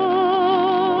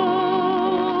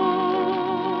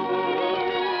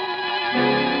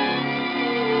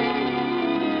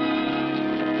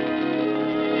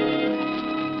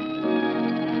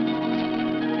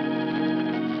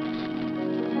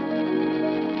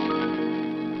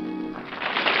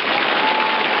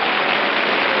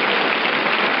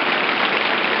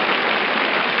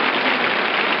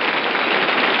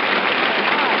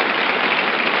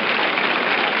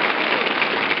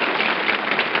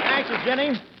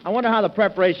Jenny, I wonder how the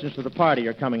preparations for the party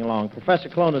are coming along. Professor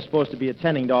Colonna is supposed to be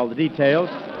attending to all the details,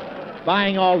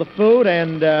 buying all the food,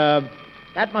 and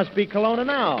that must be Colonna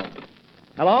now.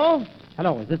 Hello?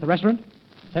 Hello, is this the restaurant?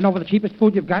 Send over the cheapest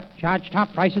food you've got, charge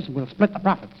top prices, and we'll split the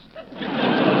profits.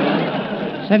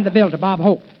 Send the bill to Bob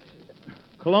Hope.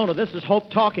 Colonna, this is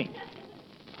Hope talking.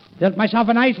 Built myself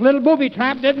a nice little booby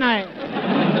trap, didn't I?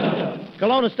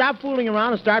 Colonna, stop fooling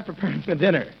around and start preparing the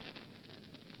dinner.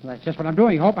 Well, that's just what I'm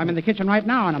doing, Hope. I'm in the kitchen right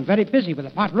now, and I'm very busy with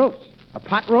a pot roast. A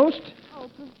pot roast? Oh,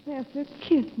 Professor,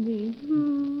 kiss me.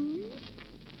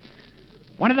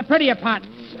 One of the prettier pots.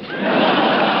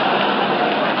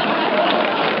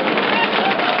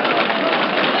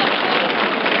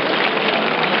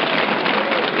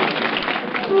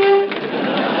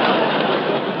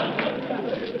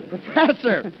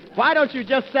 Professor, why don't you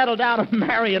just settle down and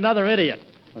marry another idiot?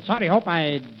 Well, sorry, Hope.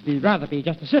 I'd rather be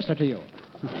just a sister to you.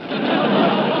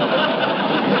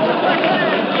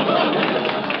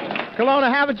 Colonna,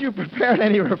 haven't you prepared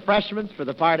any refreshments for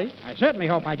the party? I certainly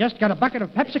hope. I just got a bucket of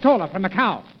Pepsi-Cola from a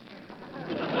cow.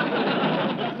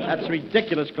 That's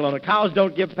ridiculous, Colonna. Cows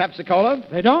don't give Pepsi-Cola.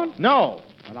 They don't? No.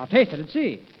 Well, I'll taste it and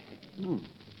see.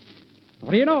 What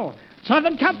do you know?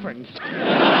 Southern Comfort.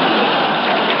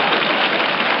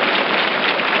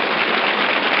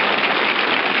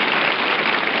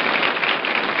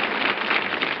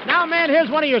 Now, man, here's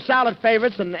one of your salad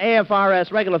favorites, an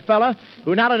AFRS regular fella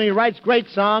who not only writes great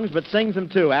songs, but sings them,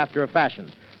 too, after a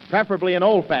fashion. Preferably an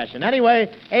old fashion. Anyway,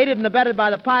 aided and abetted by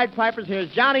the Pied Pipers,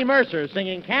 here's Johnny Mercer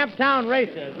singing Camptown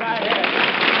Races right here.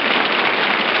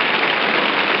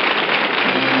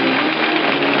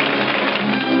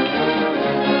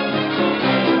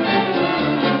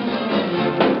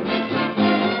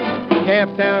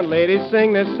 Camptown ladies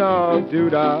sing this song,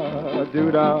 doo-dah,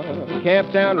 doo-dah.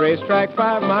 Camptown racetrack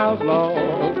 5 miles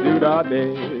long, doo-dah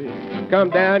day. Come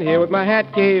down here with my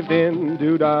hat caved in,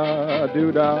 doo-dah,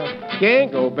 doo-dah. Can't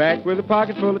go back with a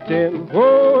pocket full of tin,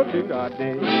 whoa, doo-dah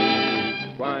day.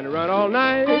 Twine to run all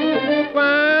night,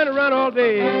 twine to run all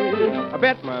day. I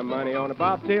bet my money on a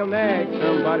bobtail nag,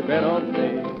 somebody bet on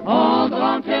me. Oh, the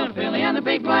long-tailed filly and the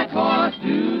big black horse,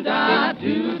 doo-dah,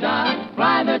 doo-dah.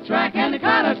 Fly the track and the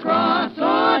cut across,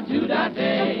 oh, doo-dah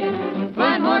day.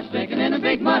 Fine horse sticking in a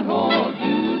big mud hole,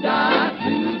 doo-dah,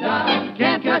 doo-dah.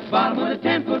 Can't catch bottom with a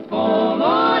 10-foot pole,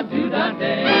 oh, doo-dah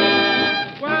day.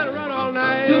 Twine to run all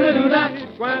night, doo-dah,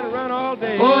 twine to run all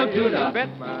day. Oh, doo-dah.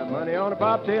 Bet my money on a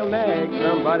bobtail nag,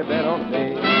 somebody bet on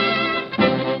me.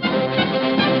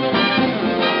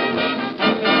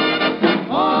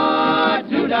 Oh,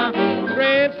 doo-dah.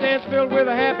 Grandstands filled with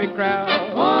a happy crowd.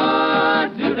 Oh,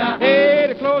 doo-dah. doo-dah. Hey,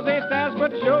 the clothes ain't stylish,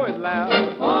 but the show is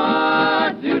loud.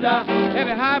 Oh, doo-dah.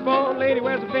 Every high-bone lady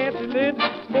wears a fancy lid.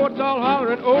 Sports all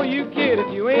hollering, oh, you kid.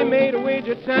 If you ain't made a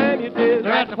wager time, you did.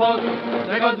 They're at the post.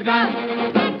 There goes the gun.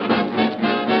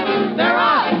 They're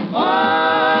off.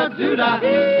 Oh, doo-dah.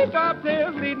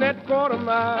 Bobtails leading that quarter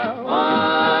mile.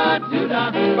 Oh,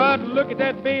 doo-dah. But look at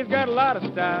that bay's got a lot of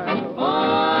style.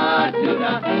 Oh,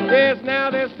 doo-dah. Yes, now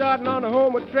they're starting on the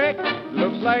homeward trek.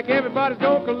 Looks like everybody's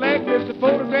gonna collect. There's a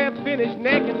photograph finished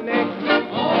neck and neck.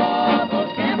 Oh,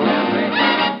 those campfire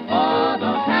faces. Oh,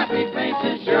 those happy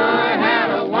faces sure had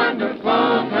a wonderful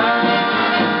time.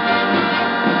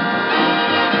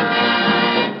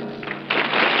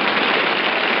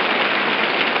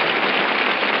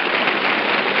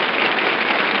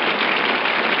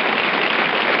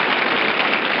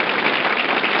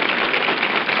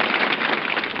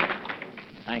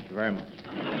 Thank you very much.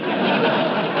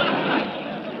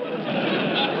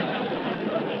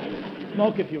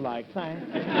 Smoke if you like, thanks.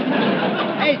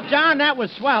 Hey, John, that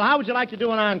was swell. How would you like to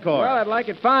do an encore? Well, I'd like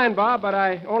it fine, Bob, but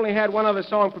I only had one other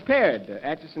song prepared,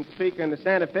 Atchison, Topeka, and the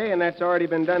Santa Fe, and that's already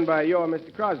been done by your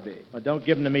Mr. Crosby. Well, don't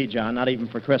give them to me, John, not even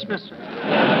for Christmas.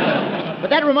 But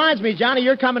that reminds me, Johnny,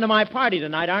 you're coming to my party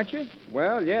tonight, aren't you?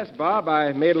 Well, yes, Bob.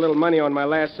 I made a little money on my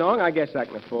last song. I guess I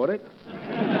can afford it.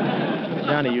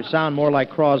 Johnny, you sound more like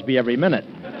Crosby every minute.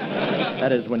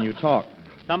 That is, when you talk.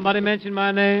 Somebody mentioned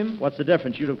my name? What's the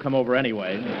difference? You'd have come over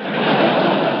anyway.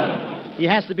 He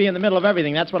has to be in the middle of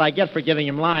everything. That's what I get for giving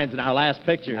him lines in our last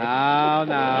picture. Now.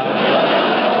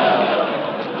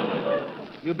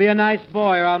 You be a nice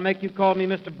boy, or I'll make you call me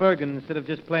Mr. Bergen instead of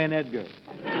just plain Edgar.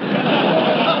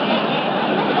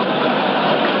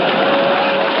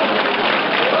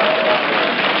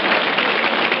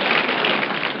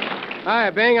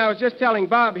 Hi, Bing. I was just telling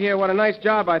Bob here what a nice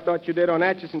job I thought you did on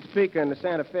Atchison, Topeka, and the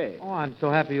Santa Fe. Oh, I'm so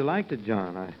happy you liked it,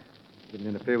 John. I didn't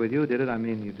interfere with you, did it? I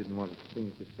mean, you didn't want to sing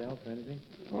it yourself or anything?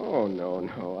 Oh,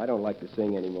 no. I don't like to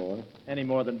sing anymore. Any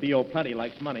more than B.O. Plenty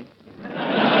likes money.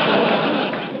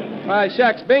 Why,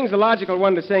 shucks, Bing's the logical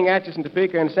one to sing Atchison,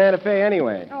 Topeka, and Santa Fe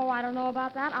anyway. Oh, I don't know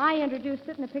about that. I introduced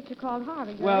it in a picture called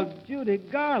Harvey. Well, Judy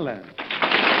Garland.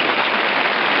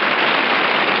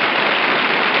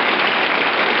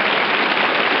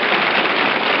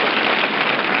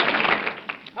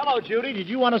 Hello, Judy. Did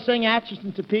you want to sing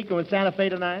Atchison, Topeka, and Santa Fe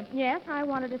tonight? Yes, I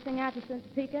wanted to sing Atchison,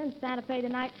 Topeka, and Santa Fe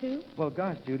tonight, too. Well,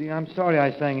 gosh, Judy, I'm sorry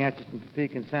I sang Atchison,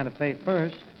 Topeka, and Santa Fe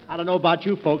first. I don't know about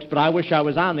you folks, but I wish I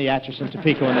was on the Atchison,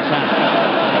 Topeka, and the Santa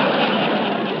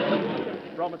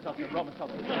Fe. Roll myself.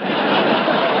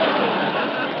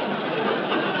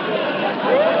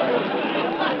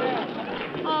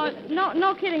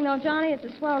 No kidding, though, Johnny. It's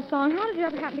a swell song. How did you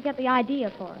ever happen to get the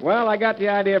idea for it? Well, I got the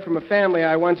idea from a family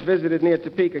I once visited near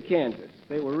Topeka, Kansas.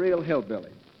 They were real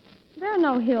hillbillies. There are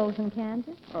no hills in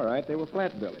Kansas. All right, they were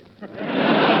flatbillies.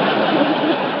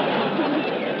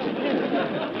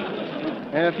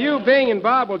 And if you, Bing, and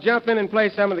Bob will jump in and play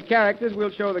some of the characters,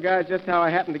 we'll show the guys just how I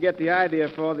happened to get the idea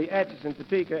for the Atchison,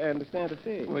 Topeka, and the Santa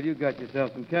Fe. Well, you got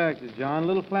yourself some characters, John. A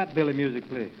little flatbilly music,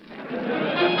 please.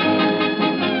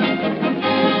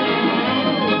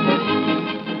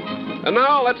 And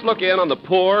now let's look in on the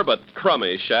poor but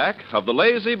crummy shack of the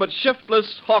lazy but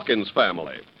shiftless Hawkins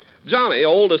family. Johnny,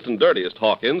 oldest and dirtiest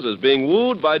Hawkins, is being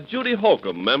wooed by Judy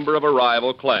Holcomb, member of a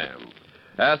rival clan.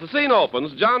 As the scene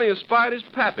opens, Johnny has spied his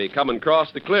pappy coming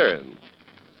across the clearing.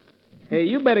 Hey,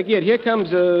 you better get. Here comes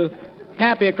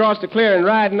Pappy across the clearing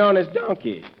riding on his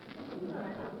donkey.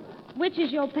 Which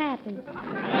is your pappy?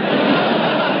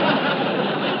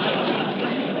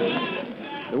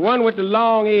 The one with the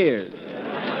long ears.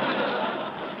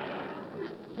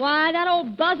 Why, that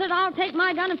old buzzard, I'll take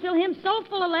my gun and fill him so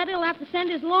full of lead he'll have to send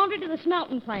his laundry to the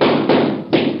smelting plant.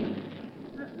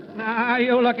 Now,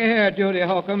 you look here, Judy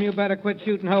Holcomb. You better quit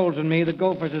shooting holes in me. The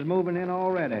Gophers is moving in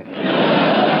already.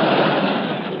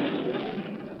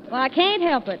 Well, I can't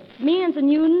help it. Me and the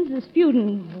Newtons is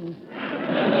feuding.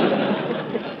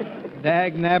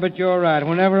 Dag nabbit, you're right.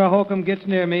 Whenever a Holcomb gets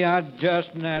near me, I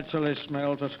just naturally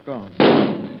smell a skunk.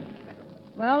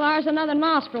 Well, there's another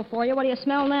nostril for you. What do you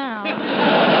smell now?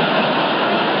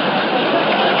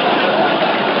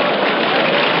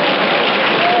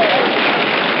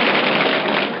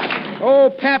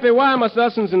 Oh, Pappy, why must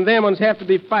us and them ones have to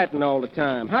be fighting all the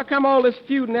time? How come all this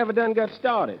feud never done got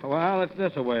started? Well, it's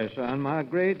this way, son. My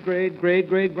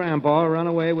great-great-great-great-grandpa run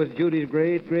away with Judy's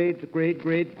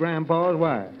great-great-great-great-grandpa's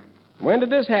wife. When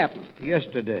did this happen?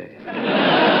 Yesterday.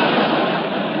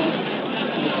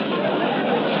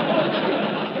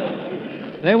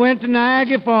 They went to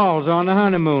Niagara Falls on the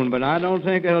honeymoon, but I don't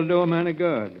think it'll do them any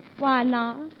good. Why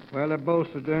not? Well, they're both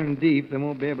so darn deep, they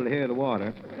won't be able to hear the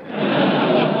water.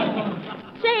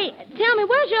 Say, tell me,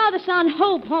 where's your other son,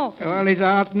 Hope Hawkins? Well, he's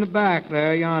out in the back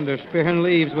there, yonder, spearing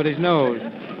leaves with his nose.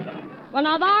 Well,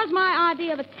 now, there's my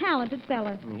idea of a talented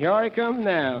fella. Here he comes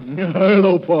now.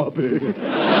 Hello, Poppy.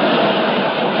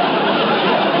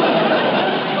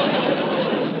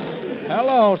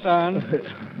 Hello, son.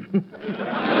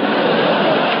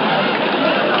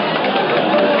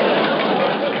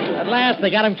 At last, they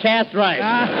got him cast right.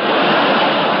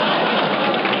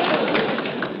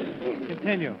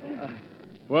 Continue.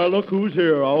 Well, look who's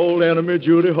here. Our old enemy,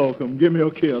 Judy Holcomb. Give me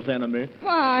a kiss, enemy.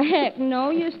 Why, heck no.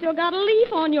 You still got a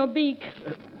leaf on your beak.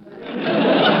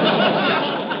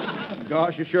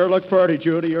 Gosh, you sure look pretty,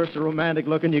 Judy. You're so romantic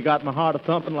looking, you got my heart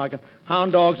a-thumping like a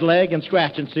hound dog's leg in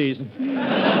scratching season.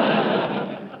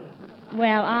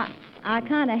 Well, I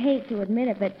kind of hate to admit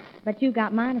it, but you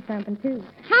got mine a-thumping, too.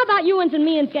 How about you and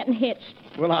me's getting hitched?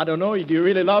 Well, I don't know. Do you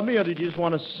really love me, or do you just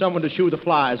want someone to shoo the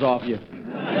flies off you?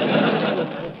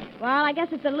 Well, I guess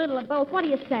it's a little of both. What do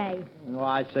you say? Well,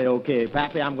 I say okay.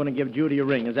 Pappy, I'm going to give Judy a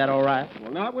ring. Is that all right?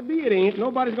 Well, not would be it ain't.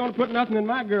 Nobody's going to put nothing in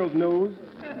my girl's nose.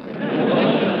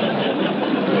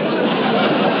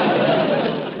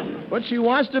 But she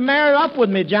wants to marry up with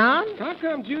me, John. How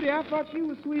come, Judy? I thought she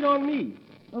was sweet on me.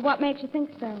 Well, what makes you think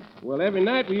so? Well, every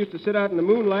night we used to sit out in the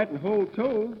moonlight and hold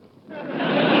toes.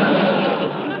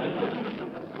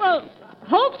 Well,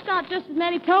 Hope's got just as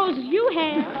many toes as you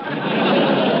have.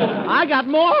 I got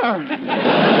more.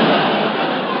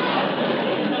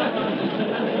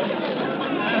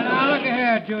 Now, look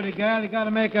here, Judy, gal. You got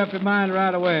to make up your mind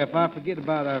right away. If I forget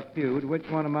about our feud, which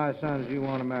one of my sons do you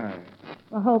want to marry?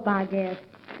 Well, Hope, I guess.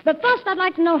 But first, I'd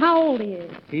like to know how old he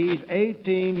is. He's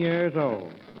 18 years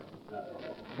old.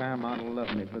 Paramount will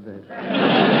love me for this.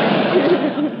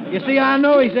 You see, I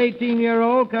know he's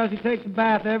 18-year-old because he takes a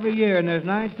bath every year, and there's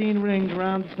 19 rings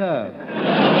around the tub.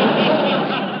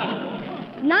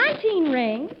 19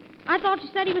 rings? I thought you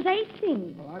said he was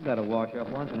 18. Well, I got to wash up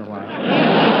once in a while.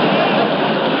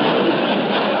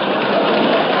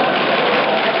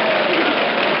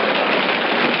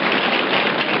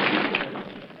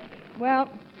 Well,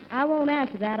 I won't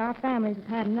answer that. Our families have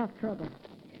had enough trouble.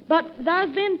 But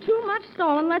there's been too much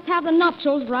stolen. Let's have the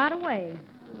nuptials right away.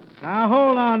 Now,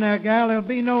 hold on there, gal. There'll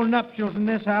be no nuptials in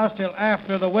this house till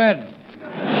after the wedding.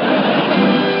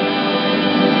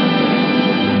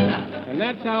 And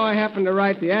that's how I happened to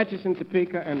write the Atchison,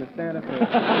 Topeka, and the Santa Fe.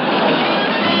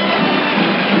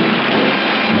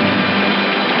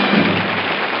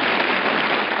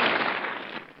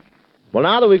 Well,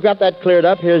 now that we've got that cleared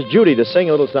up, here's Judy to sing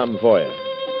a little something for you.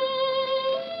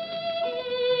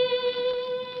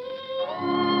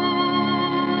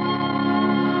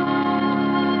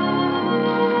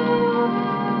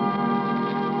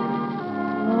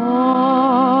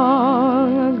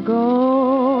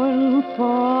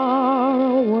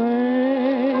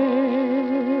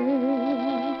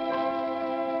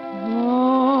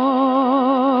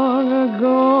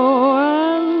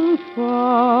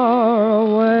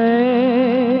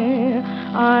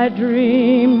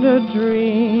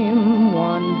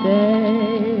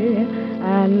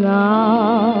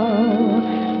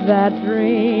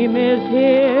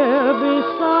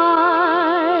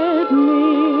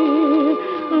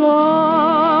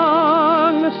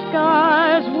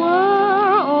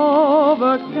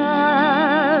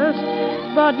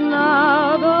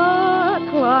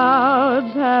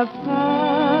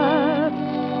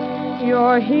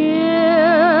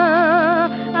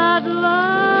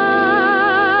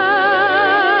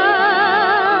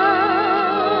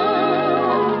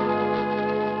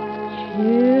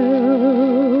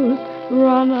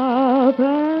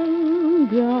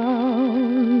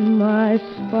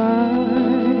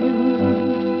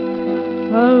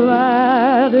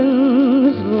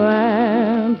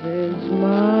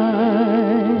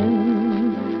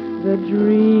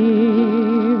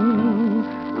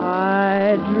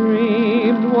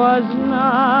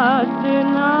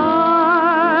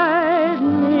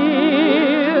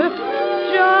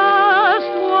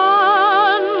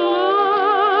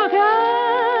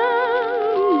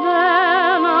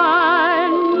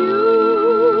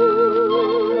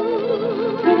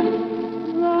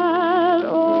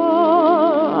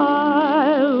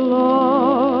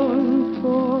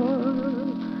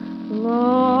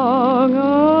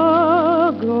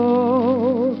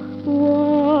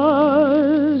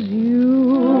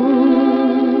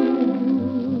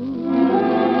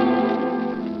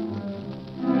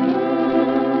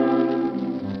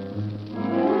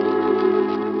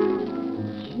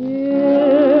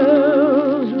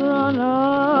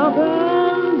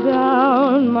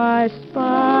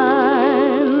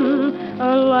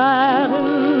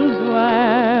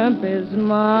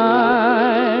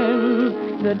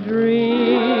 The a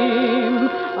dream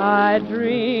I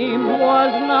dreamed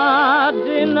was not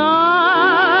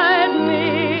denied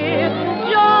me.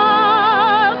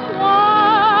 Just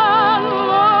one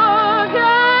look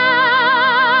and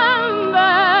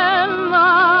then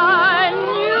I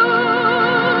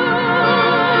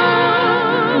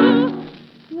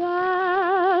knew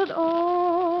that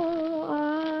all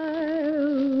I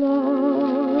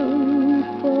longed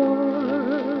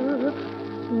for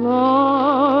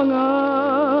long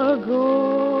ago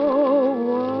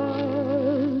was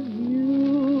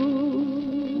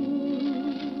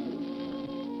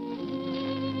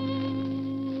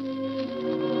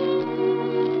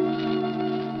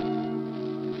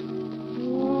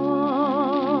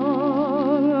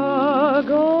long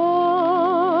ago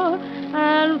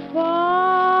and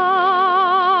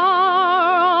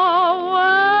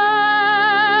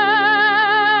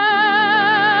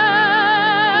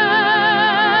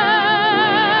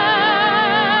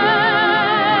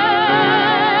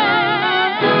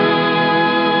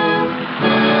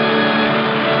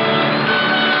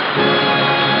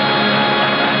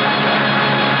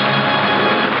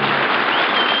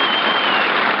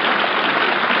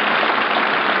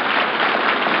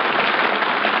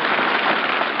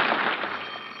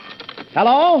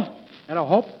Hello? Hello,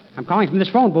 Hope. I'm calling from this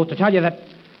phone booth to tell you that...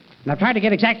 And I've tried to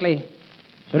get exactly...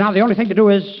 So now the only thing to do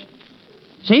is...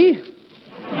 See?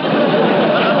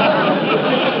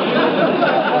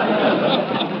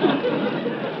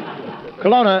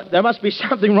 Kelowna, there must be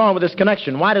something wrong with this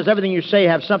connection. Why does everything you say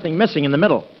have something missing in the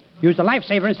middle? Use the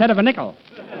lifesaver instead of a nickel.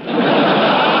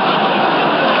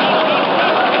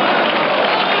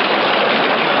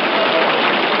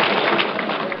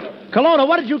 Kelowna,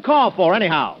 what did you call for,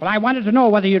 anyhow? Well, I wanted to know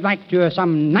whether you'd like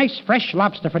some nice fresh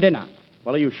lobster for dinner.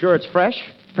 Well, are you sure it's fresh?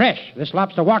 Fresh. This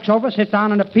lobster walks over, sits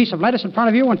down on a piece of lettuce in front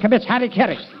of you, and commits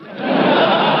harry-carry.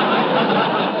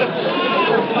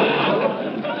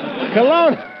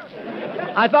 Kelowna,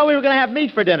 I thought we were going to have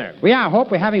meat for dinner. We are,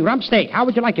 Hope. We're having rump steak. How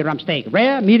would you like your rump steak?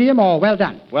 Rare, medium, or well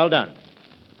done? Well done.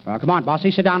 Well, come on, bossy.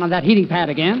 Sit down on that heating pad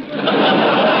again.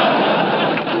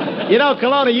 You know,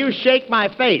 Kelowna, you shake my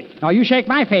faith. No, you shake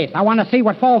my faith. I want to see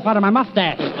what falls out of my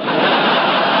mustache.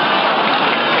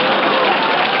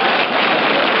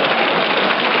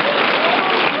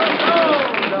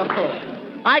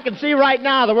 I can see right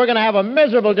now that we're going to have a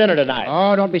miserable dinner tonight.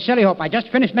 Oh, don't be silly, Hope. I just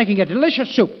finished making a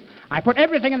delicious soup. I put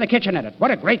everything in the kitchen in it. What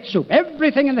a great soup.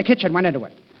 Everything in the kitchen went into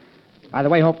it. By the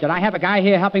way, Hope, did I have a guy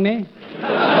here helping me?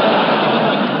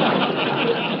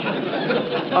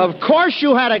 Of course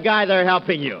you had a guy there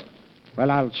helping you. Well,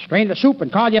 I'll strain the soup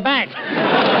and call you back.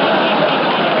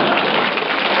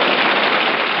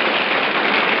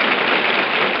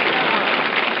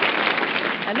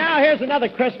 And now here's another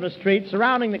Christmas treat.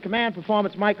 Surrounding the command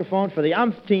performance microphone for the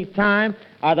umpteenth time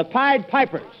are the Pied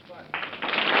Pipers.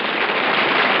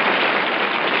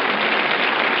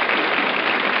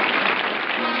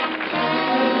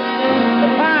 The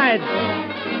Pied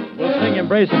will sing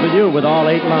Embracing with You with all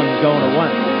 8 lungs going to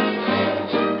one.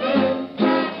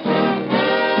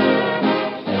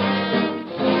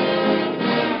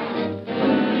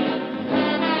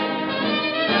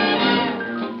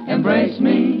 Embrace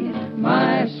me,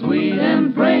 my sweet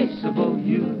embraceable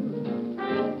you.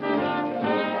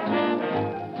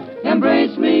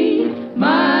 Embrace me,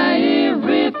 my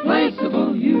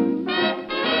irreplaceable you.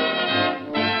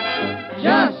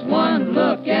 Just one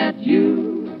look at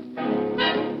you,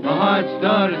 my heart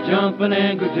started jumping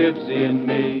and grew tipsy in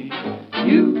me.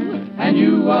 You and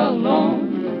you alone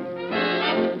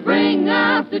bring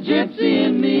out the gypsy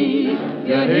in me.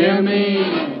 You hear me?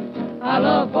 I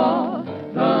love all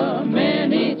the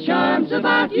many charms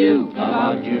about you.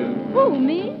 About you. Who,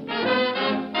 me?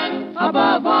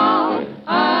 Above all,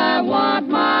 I want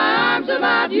my arms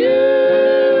about you.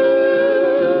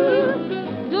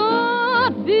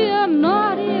 Don't be a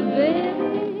naughty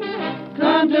baby.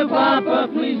 Come to Papa,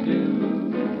 please do.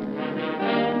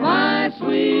 My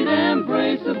sweet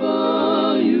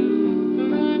embraceable you.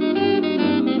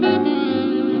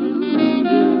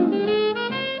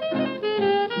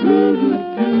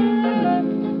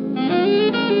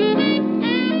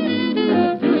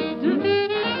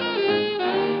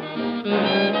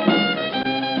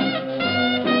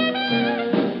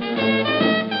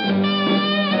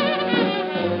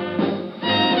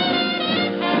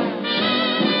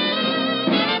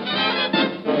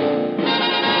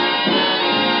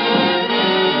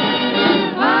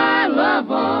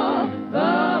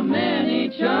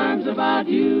 About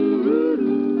you.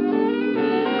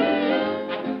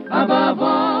 Above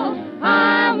all,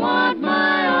 I want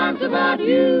my arms about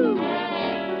you.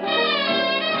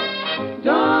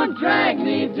 Don't drag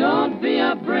me, don't be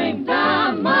a bring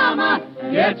down. Mama,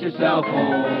 get yourself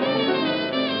home.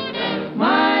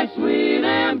 My sweet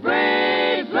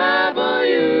embrace, love of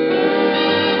you.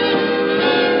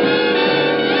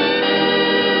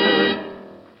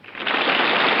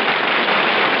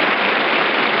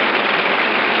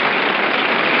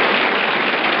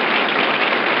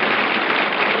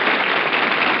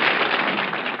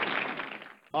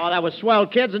 Oh, that was swell,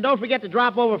 kids, and don't forget to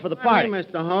drop over for the party. Hey,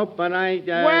 Mr. Hope, but I...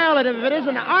 Well, if it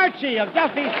isn't Archie of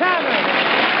Duffy's Tavern.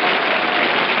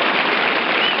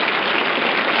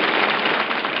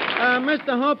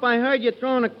 Mr. Hope, I heard you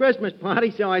throwing a Christmas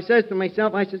party, so I says to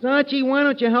myself, Archie, why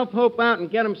don't you help Hope out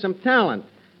and get him some talent?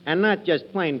 And not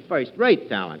just plain first-rate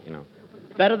talent, you know.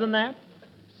 Better than that?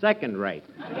 Second-rate.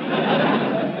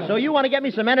 So you want to get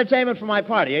me some entertainment for my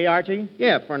party, eh, Archie?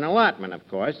 Yeah, for an allotment, of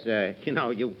course. You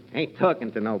know, you ain't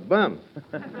talking to no bum.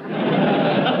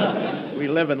 We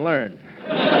live and learn.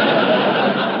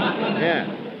 Yeah.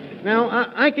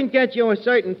 Now, I can get you a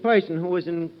certain person who is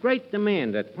in great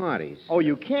demand at parties. Oh,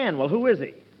 you can? Well, who is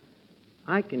he?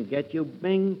 I can get you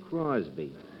Bing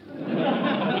Crosby.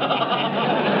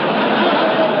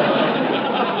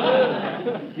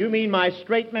 You mean my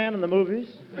straight man in the movies?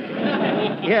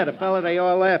 Yeah, the fella they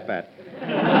all laugh at.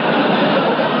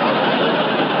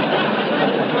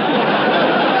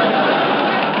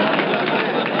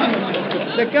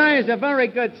 The guy is a very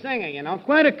good singer, you know.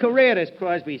 Quite a career this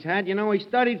Crosby's had. You know, he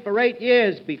studied for 8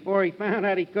 years before he found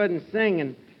out he couldn't sing,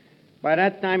 and by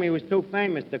that time he was too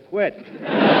famous to quit.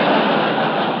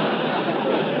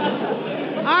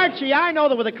 Archie, I know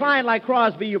that with a client like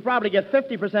Crosby, you probably get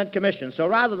 50% commission, so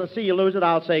rather than see you lose it,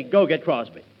 I'll say go get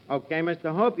Crosby. Okay,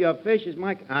 Mr. Hope, your wish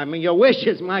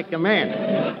is my command.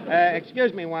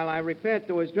 Excuse me while I repair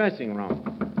to his dressing room.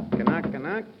 Knock.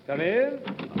 Come in.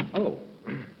 Oh.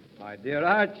 My dear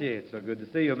Archie, it's so good to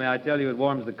see you. May I tell you it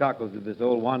warms the cockles of this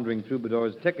old wandering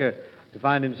troubadour's ticker to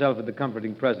find himself in the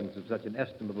comforting presence of such an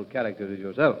estimable character as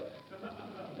yourself.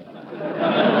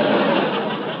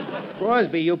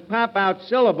 Crosby, you pop out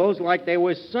syllables like they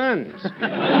were sons.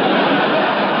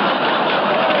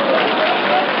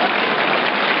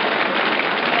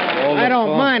 I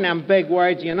don't mind them big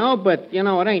words, you know, but, you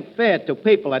know, it ain't fair to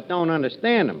people that don't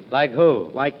understand them. Like who?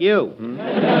 Like you.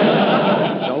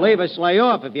 So leave us lay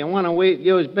off if you want to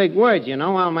use big words, you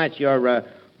know. I'll match your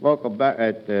vocal...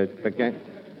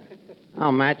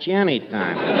 I'll match you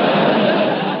anytime.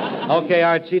 Okay,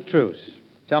 Archie, truce.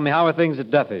 Tell me, how are things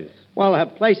at Duffy's? Well, the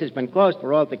place has been closed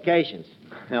for altercations.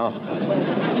 No.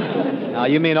 Now,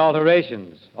 you mean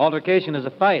alterations. Altercation is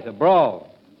a fight, a brawl.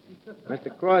 Mr.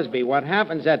 Crosby, what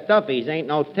happens at Duffy's ain't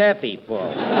no taffy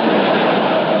pull.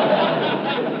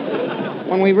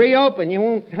 When we reopen, you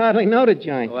won't hardly know the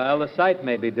joint. Well, the site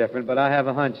may be different, but I have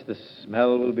a hunch the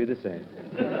smell will be the same.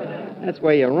 That's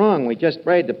where you're wrong. We just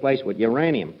sprayed the place with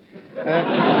uranium.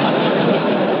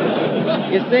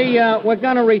 You see, we're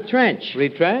going to retrench.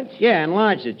 Retrench? Yeah,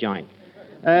 enlarge the joint.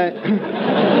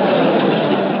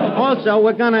 Also,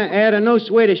 we're going to add a new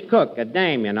Swedish cook, a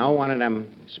dame, you know, one of them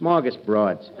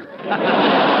smorgasbords.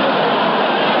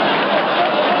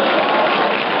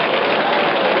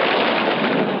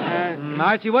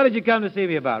 Archie, what did you come to see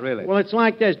me about, really? Well, it's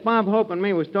like this. Bob Hope and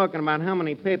me was talking about how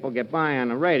many people get by on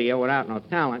the radio without no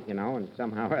talent, you know, and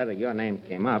somehow or other your name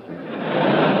came up.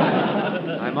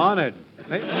 I'm honored.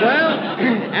 Well,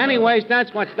 anyways,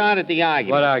 that's what started the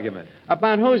argument. What argument?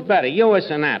 About who's better, you or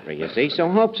Sinatra, you see. So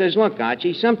Hope says, look,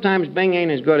 Archie, sometimes Bing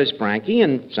ain't as good as Frankie,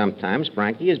 and sometimes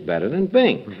Frankie is better than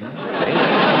Bing.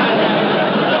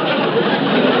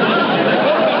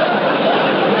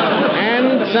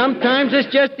 And sometimes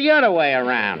it's just the other way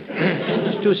around.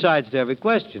 There's two sides to every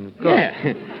question, of course.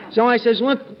 Yeah. So I says,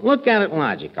 look at it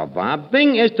logical, Bob.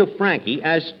 Bing is to Frankie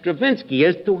as Stravinsky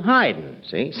is to Haydn,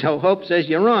 see? So Hope says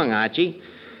you're wrong, Archie.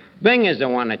 Bing is the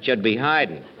one that should be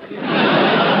Haydn.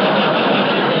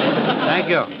 Thank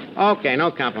you. Okay,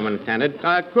 no compliment intended.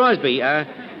 Crosby,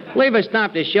 leave us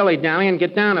stop this shilly-dally and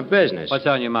get down to business. What's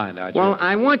on your mind, Archie? Well,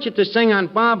 I want you to sing on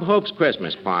Bob Hope's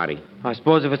Christmas party. I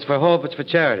suppose if it's for Hope, it's for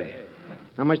charity.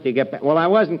 How much do you get back? Well, I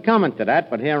wasn't coming to that,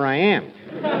 but here I am.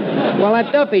 Well,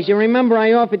 at Duffy's, you remember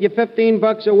I offered you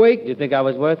 $15 a week? You think I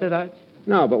was worth it, Archie?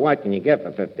 No, but what can you get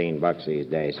for $15 these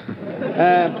days?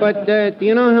 But do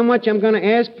you know how much I'm going to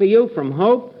ask for you from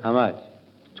Hope? How much?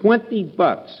 $20.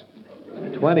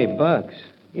 $20?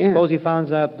 Yeah. Suppose he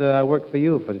finds out I work for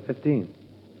you for the 15.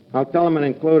 I'll tell him it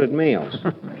included meals.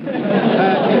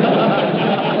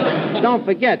 Don't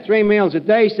forget, 3 meals a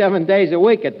day, 7 days a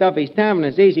week at Duffy's Tavern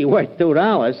is easy worth $2.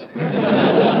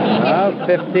 Well,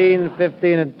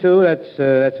 15 and 2,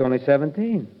 that's only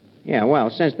 17. Yeah, well,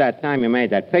 since that time you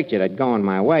made that picture, that'd go in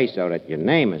my way so that your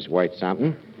name is worth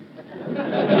something.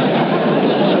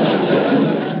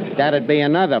 That'd be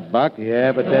another buck.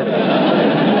 Yeah, but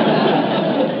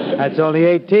that's only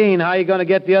 18. How are you going to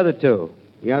get the other two?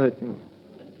 The other two?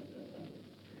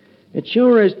 It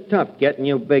sure is tough getting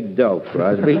you big dough,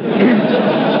 Crosby.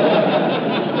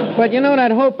 But you know,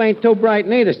 that hope ain't too bright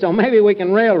neither, so maybe we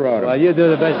can railroad him. Well, you do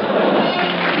the best.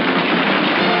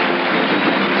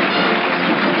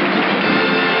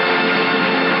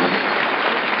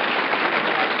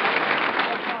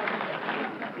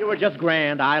 You were just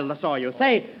grand. I saw you.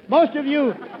 Say, most of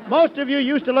you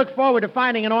used to look forward to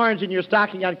finding an orange in your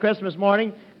stocking on Christmas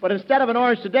morning, but instead of an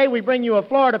orange today, we bring you a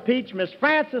Florida peach, Miss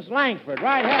Frances Langford.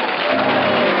 Right here.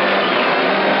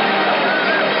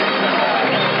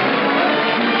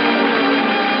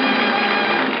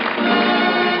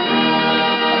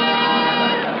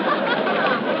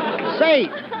 Say.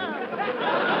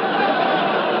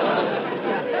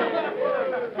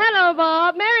 Hello,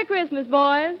 Bob. Merry Christmas,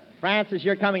 boys. Frances,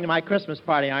 you're coming to my Christmas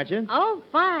party, aren't you? Oh,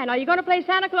 fine. Are you going to play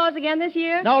Santa Claus again this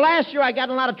year? No, last year I got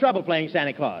in a lot of trouble playing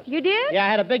Santa Claus. You did? Yeah,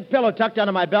 I had a big pillow tucked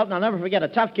under my belt, and I'll never forget a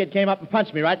tough kid came up and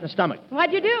punched me right in the stomach.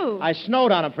 What'd you do? I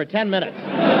snowed on him for 10 minutes.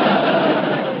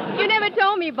 You never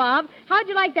told me, Bob. How'd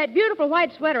you like that beautiful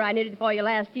white sweater I knitted for you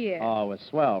last year? Oh, it was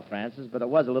swell, Frances, but it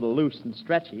was a little loose and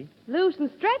stretchy. Loose and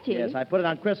stretchy? Yes, I put it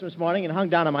on Christmas morning and hung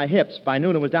down on my hips. By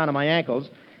noon, it was down on my ankles.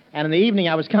 And in the evening,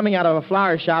 I was coming out of a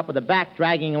flower shop with a back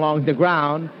dragging along the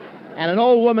ground. And an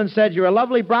old woman said, "You're a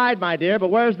lovely bride, my dear, but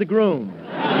where's the groom?"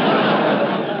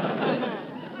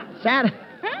 Santa...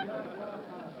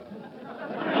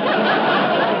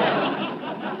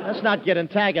 Let's not get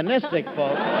antagonistic,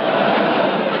 folks.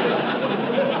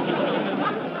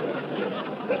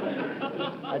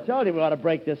 I told you we ought to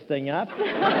break this thing up.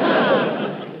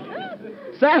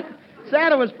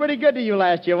 Santa was pretty good to you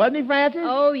last year, wasn't he, Frances?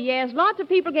 Oh, yes. Lots of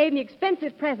people gave me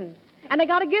expensive presents. And I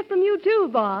got a gift from you, too,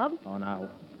 Bob. Oh, now.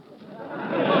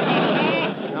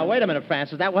 Now, wait a minute,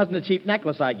 Frances. That wasn't a cheap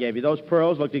necklace I gave you. Those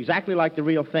pearls looked exactly like the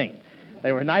real thing.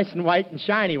 They were nice and white and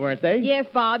shiny, weren't they? Yes,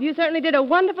 Bob. You certainly did a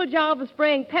wonderful job of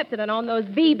spraying Pepsodent on those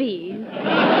BBs.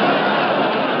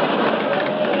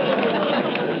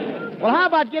 Well, how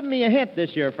about giving me a hint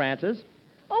this year, Frances?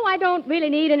 Oh, I don't really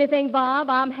need anything, Bob.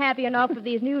 I'm happy enough with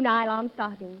these new nylon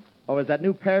stockings. Oh, is that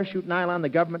new parachute nylon the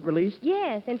government released?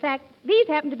 Yes. In fact, these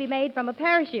happen to be made from a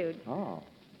parachute. Oh.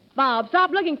 Bob,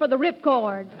 stop looking for the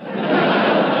ripcord.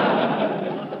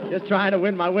 Just trying to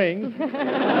win my wings.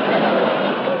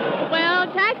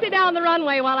 Well, taxi down the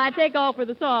runway while I take off with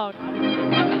the song.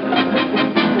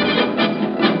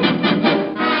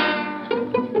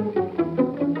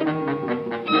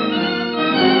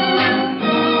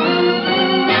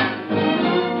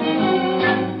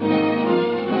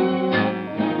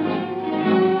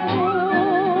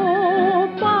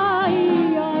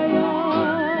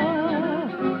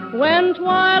 When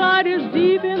twilight is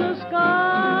deep in the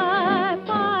sky,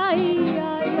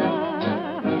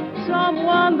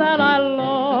 someone that I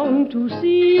long to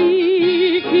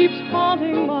see keeps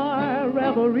haunting my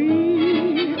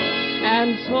reverie.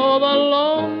 And so the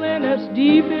loneliness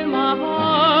deep in my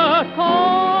heart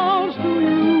calls to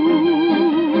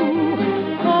you,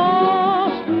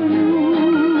 calls to you.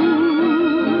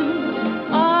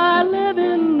 I live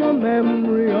in the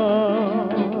memory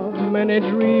of many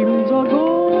dreams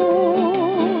ago,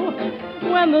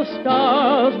 when the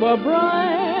stars were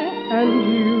bright and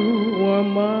you were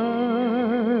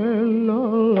mine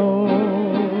alone.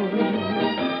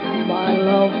 My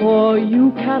love for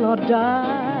you cannot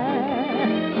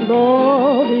die,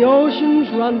 though the oceans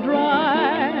run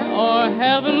dry or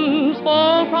heavens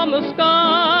fall from the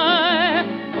sky.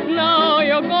 Now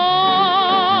you're gone,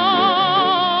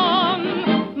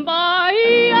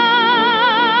 Bahia.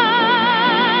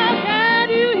 Can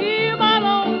you hear my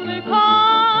lonely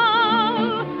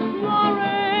call?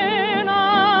 Lorena,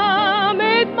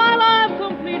 make my life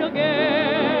complete again.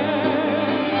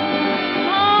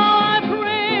 I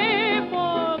pray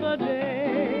for the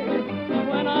day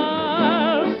when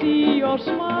I'll see your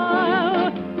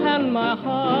smile and my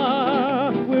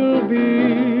heart will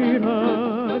beat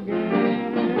again.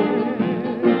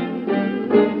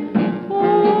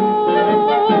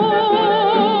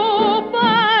 Oh,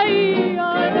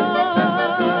 Bahia,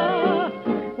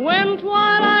 when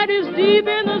twilight is deep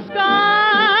in the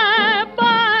sky,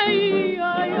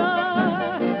 Bahia,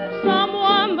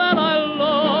 someone that I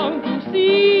long to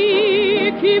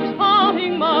see keeps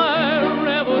haunting my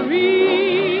reverie.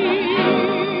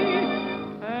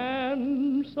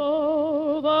 And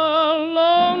so the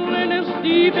loneliness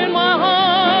deep in my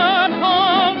heart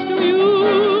calls to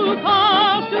you,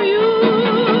 calls to you.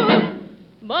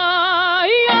 But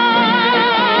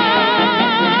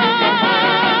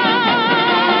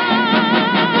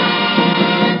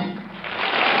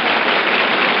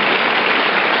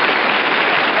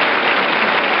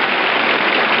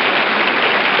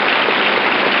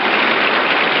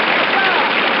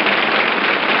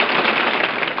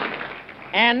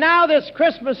now this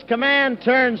Christmas command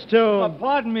turns to...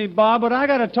 pardon me, Bob, but I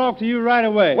got to talk to you right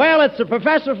away. Well, it's the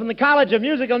professor from the College of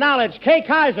Musical Knowledge, Kay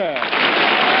Kaiser.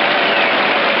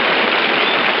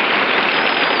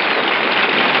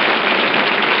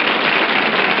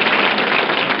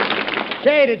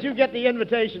 Kay, did you get the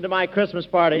invitation to my Christmas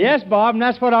party? Yes, Bob, and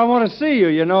that's what I want to see you.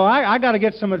 You know, I got to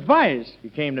get some advice. You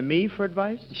came to me for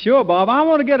advice? Sure, Bob. I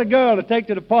want to get a girl to take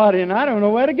to the party, and I don't know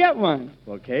where to get one.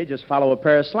 Well, Kay, just follow a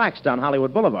pair of slacks down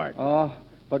Hollywood Boulevard. Oh,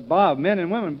 but, Bob, men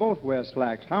and women both wear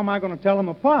slacks. How am I going to tell them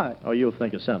apart? Oh, you'll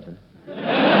think of something.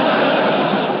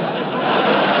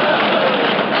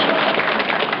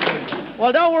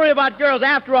 Well, don't worry about girls.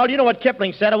 After all, you know what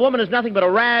Kipling said. A woman is nothing but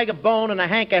a rag, a bone, and a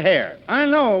hank of hair. I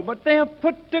know, but they're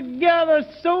put together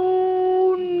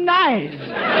so nice.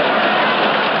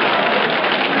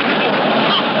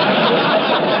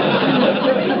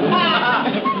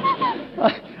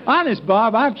 Honest,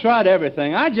 Bob, I've tried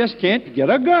everything. I just can't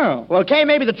get a girl. Well, Kay,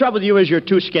 maybe the trouble with you is you're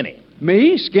too skinny.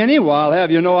 Me? Skinny? Well, I'll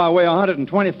have you know I weigh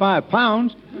 125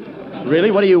 pounds. Really?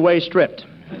 What do you weigh stripped?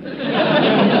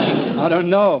 I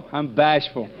don't know. I'm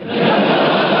bashful.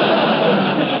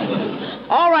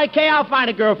 All right, Kay, I'll find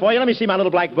a girl for you. Let me see my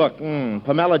little black book.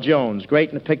 Pamela Jones.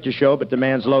 Great in a picture show, but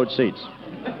demands load seats.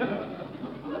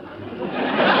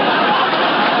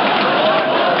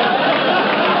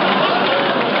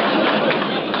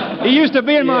 He used to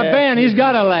be in my band. He's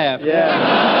got to laugh. Yeah.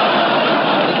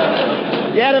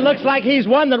 Yeah, it looks like he's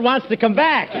one that wants to come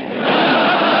back.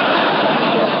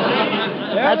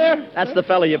 That's the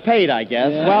fella you paid, I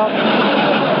guess. Yeah. Well,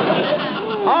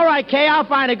 all right, Kay, I'll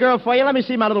find a girl for you. Let me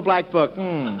see my little black book.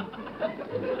 Don't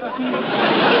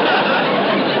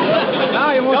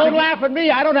laugh at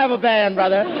me. I don't have a band,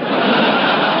 brother.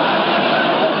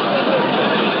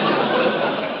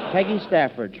 Peggy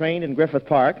Stafford, trained in Griffith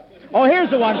Park. Oh,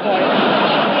 here's the one for you.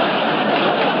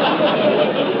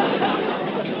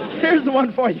 Here's the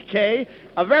one for you, Kay.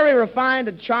 A very refined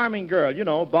and charming girl. You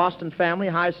know, Boston family,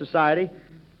 high society.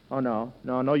 Oh, no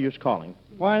use calling.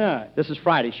 Why not? This is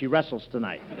Friday. She wrestles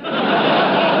tonight.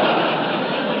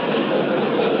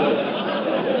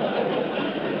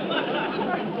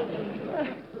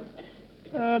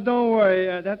 Don't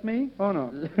worry. That me? Oh,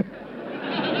 no.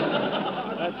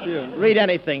 That's you. Read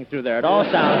anything through there. It all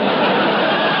sounds...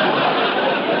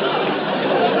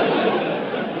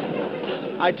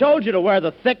 I told you to wear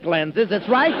the thick lenses. It's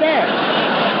right there.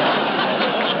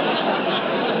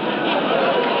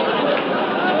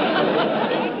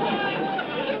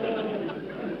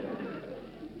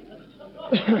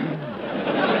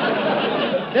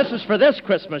 This is for this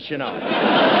Christmas, you know.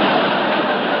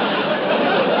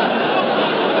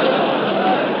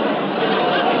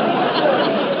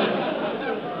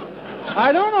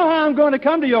 I don't know how I'm going to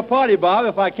come to your party, Bob,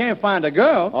 if I can't find a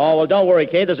girl. Oh, well, don't worry,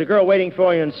 Kay. There's a girl waiting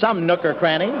for you in some nook or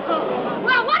cranny.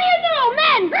 Well, what do you do,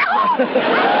 men?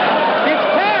 It's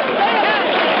Ted!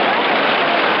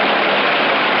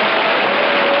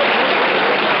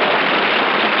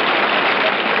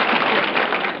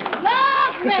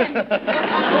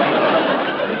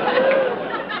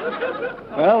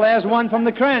 Well, there's one from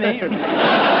the cranny.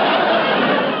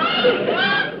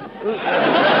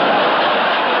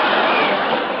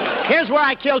 Here's where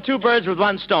I kill two birds with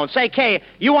one stone. Say, Kay,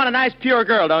 you want a nice, pure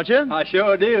girl, don't you? I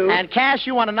sure do. And Cash,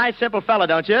 you want a nice, simple fella,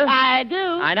 don't you? I do.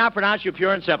 I now pronounce you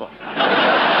pure and simple.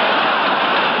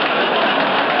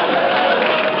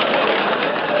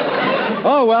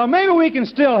 Oh, well, maybe we can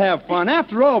still have fun.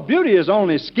 After all, beauty is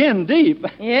only skin deep.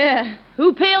 Yeah.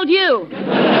 Who paled you?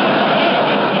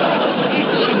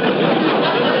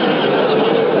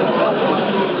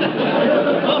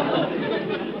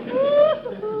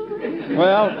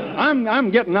 Well, I'm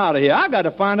getting out of here. I got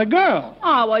to find a girl.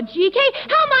 Oh, well, GK,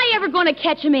 how am I ever going to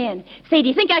catch him in? Say, do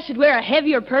you think I should wear a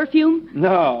heavier perfume?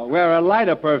 No, wear a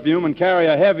lighter perfume and carry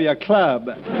a heavier club.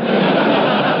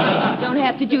 Don't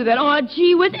have to do that. Oh,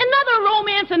 gee whiz, another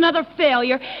romance, another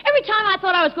failure. Every time I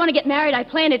thought I was going to get married, I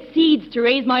planted seeds to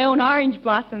raise my own orange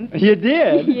blossoms. You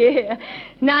did? Yeah.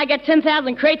 Now I got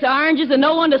 10,000 crates of oranges and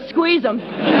no one to squeeze them. Like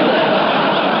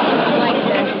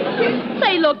that.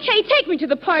 Say, look, Kay, take me to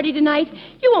the party tonight.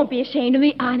 You won't be ashamed of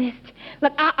me, honest.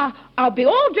 Look, I'll be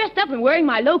all dressed up and wearing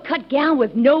my low-cut gown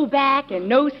with no back and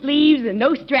no sleeves and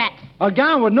no straps. A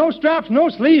gown with no straps, no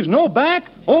sleeves, no back?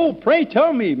 Oh, pray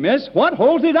tell me, miss, what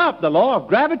holds it up? The law of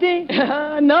gravity?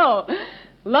 No.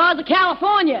 Laws of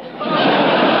California.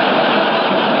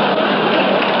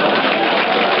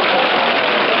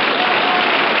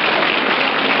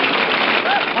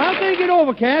 I'll think it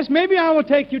over, Cass. Maybe I will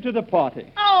take you to the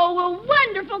party. Oh, well,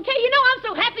 wonderful, Kay. You know, I'm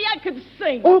so happy I could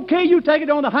sing. Okay, you take it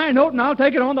on the high note, and I'll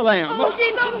take it on the lamb.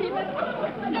 Okay,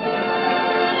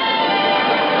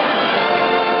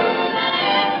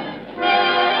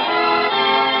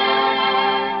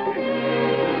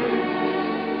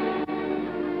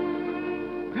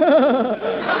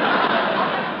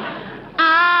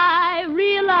 I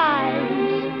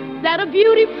realize that a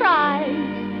beauty prize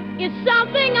is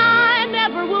something I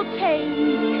never will take.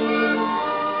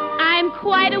 I'm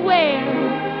quite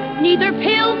aware neither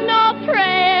pills nor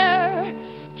prayer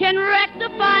can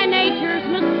rectify nature's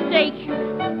mistake.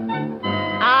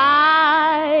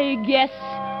 I guess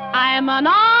I'm an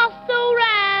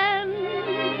also-ran,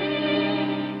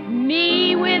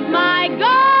 me with my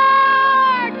gorgeous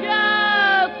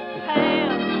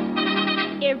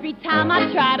Pam. Every time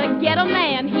I try to get a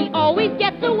man, he always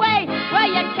gets away. Well,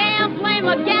 you can't blame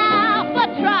a gal for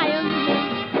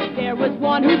trying. There was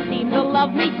one who seemed to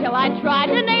love me till I tried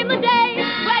to name the day.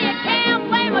 Well, you can't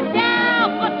blame a gal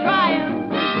for trying.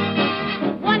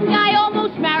 One guy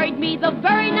almost married me the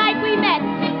very night we met.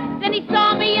 Then he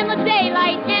saw me in the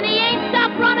daylight, and he ain't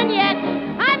stopped running yet.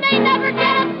 I may never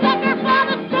get a sucker for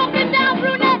the broken down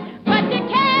brunette, but you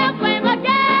can't blame a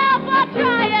gal for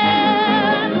trying.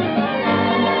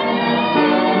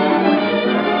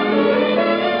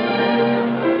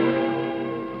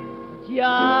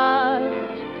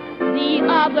 Just the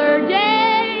other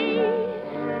day,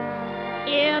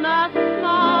 in a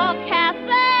small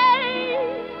cafe,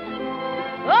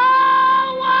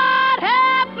 oh, what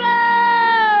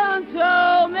happened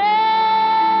to me?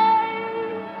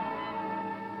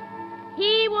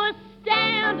 He was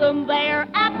standing there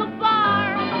at the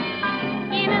bar,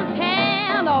 in his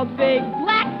hand a big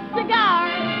black cigar.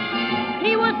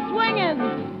 He was swinging,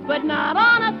 but not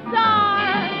on a star.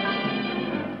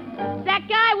 That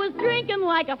guy was drinking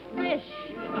like a fish.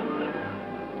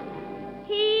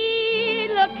 He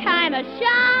looked kind of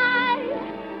shy.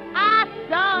 I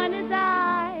saw in his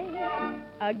eye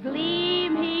a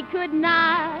gleam he could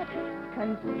not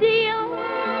conceal.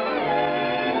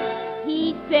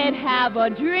 He said, "Have a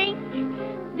drink."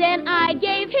 Then I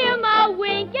gave him a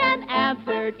wink and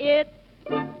answered, "It's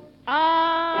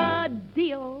a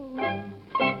deal."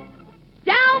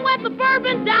 Down went the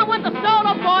bourbon, down went the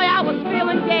soda, boy, I was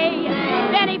feeling gay.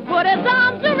 Then he put his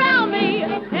arms around me,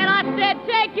 and I said,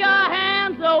 "Take your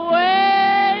hands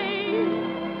away."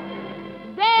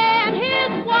 Then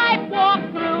his wife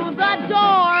walked through the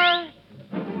door,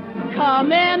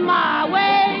 coming my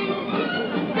way.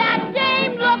 That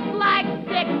dame looked like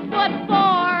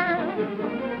 6'4",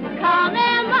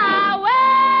 coming my way.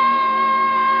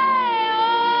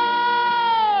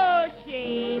 Oh,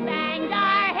 she banged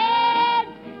our heads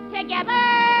together.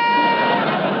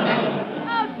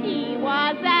 Oh, she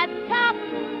was as tough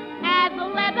as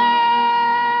leather.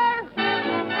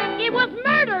 It was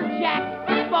murder, Jack.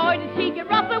 Boy, did she get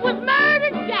rough. It was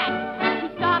murder, Jack. She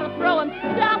started throwing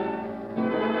stuff.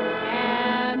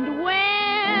 And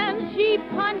when she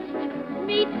punched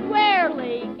me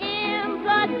squarely in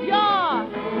the jaw,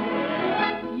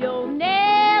 you'll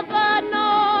never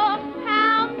know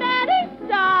how many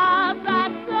stars I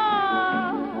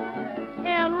saw.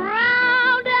 And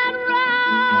round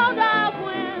I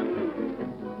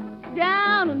went,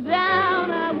 down and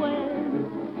down I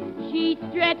went. She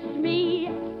stretched me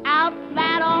out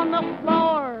flat on the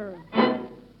floor.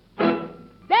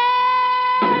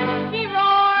 There she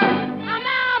roared, "I'm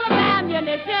out of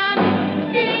ammunition."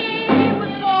 She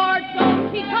was bored, so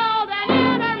she called an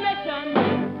intermission.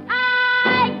 I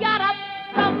got up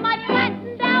from my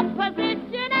flattened out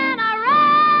position and I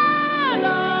ran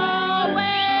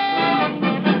away.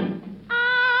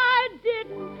 I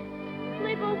didn't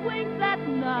sleep a wink that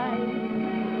night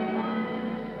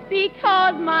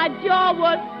because my jaw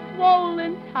was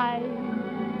swollen tight.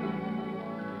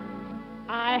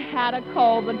 I had to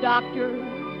call the doctor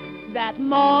that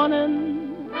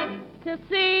morning to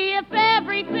see if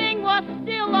everything was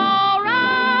still all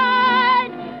right.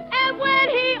 And when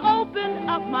he opened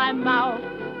up my mouth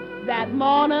that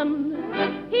morning,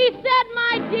 he said,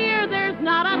 "My dear, there's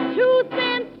not a tooth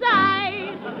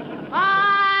inside.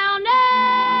 I'll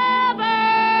never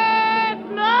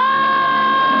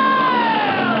smile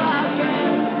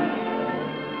again.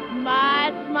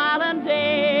 My smiling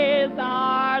days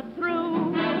are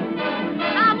through.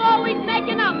 I'm always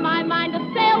making up my mind to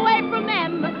stay away from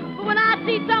men. But when I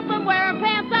see something wearing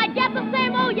pants, I get the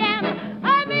same old yam.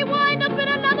 I may wind up in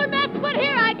another mess, but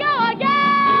here I go again.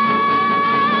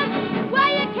 Well,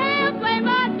 you can't blame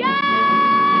a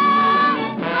gal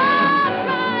for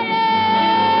trying.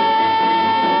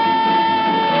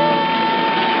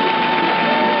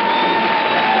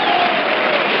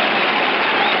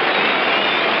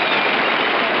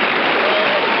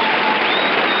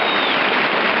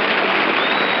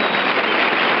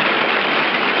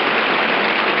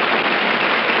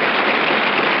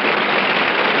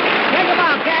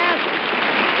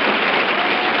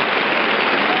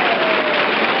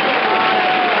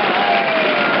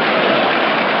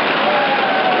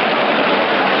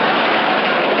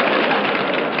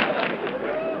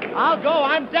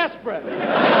 desperate.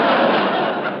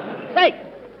 Say,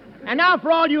 and now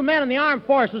for all you men in the armed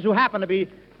forces who happen to be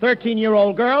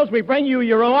 13-year-old girls, we bring you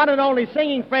your one and only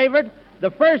singing favorite,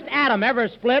 the first atom ever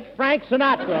split, Frank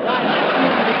Sinatra.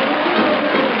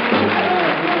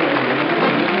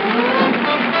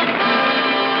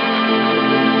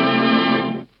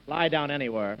 Lie down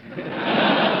anywhere.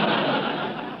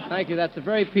 Thank you. That's a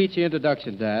very peachy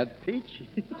introduction, Dad. Peachy?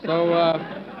 So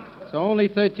only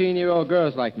 13-year-old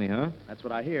girls like me, huh? That's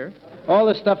what I hear. All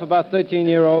this stuff about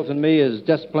 13-year-olds and me is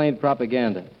just plain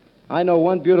propaganda. I know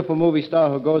one beautiful movie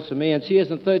star who goes for me, and she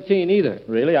isn't 13 either.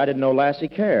 Really? I didn't know Lassie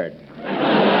cared.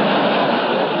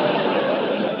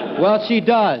 Well, she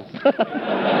does.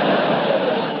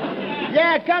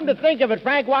 Yeah, come to think of it,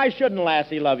 Frank, why shouldn't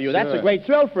Lassie love you? That's Sure. a great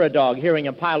thrill for a dog, hearing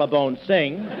a pile of bones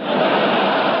sing.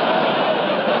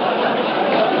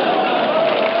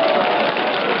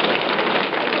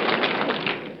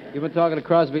 You been talking to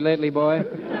Crosby lately, boy?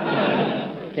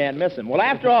 Can't miss him. Well,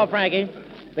 after all, Frankie,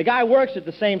 the guy works at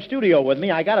the same studio with me.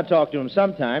 I got to talk to him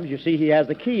sometimes. You see, he has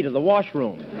the key to the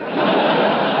washroom.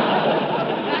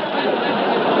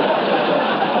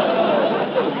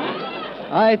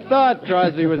 I thought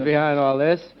Crosby was behind all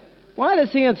this. Why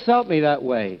does he insult me that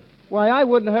way? Why, I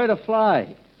wouldn't hurt a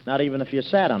fly. Not even if you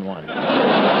sat on one.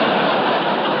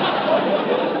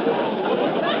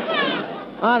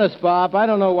 Honest, Bob, I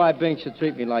don't know why Bing should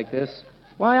treat me like this.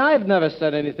 Why, I've never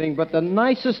said anything but the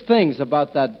nicest things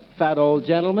about that fat old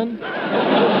gentleman.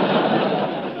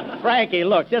 Frankie,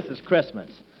 look, this is Christmas.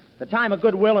 The time of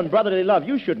goodwill and brotherly love.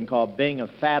 You shouldn't call Bing a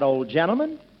fat old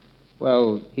gentleman.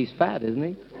 Well, he's fat, isn't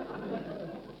he?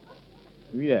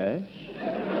 Yes.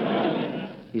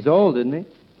 He's old, isn't he?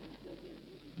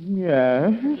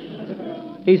 Yes.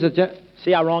 He's a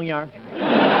See how wrong you are?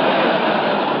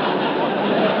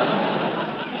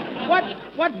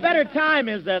 What better time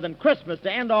is there than Christmas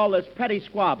to end all this petty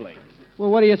squabbling?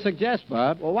 Well, what do you suggest,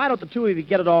 Bob? Well, why don't the two of you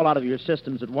get it all out of your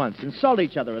systems at once? Insult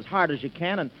each other as hard as you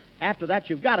can, and after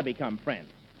that, you've got to become friends.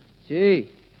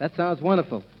 Gee, that sounds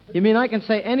wonderful. You mean I can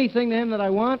say anything to him that I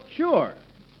want? Sure.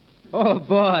 Oh,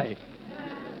 boy.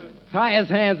 Tie his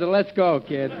hands and let's go,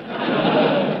 kid.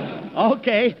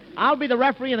 Okay, I'll be the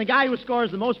referee, and the guy who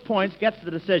scores the most points gets the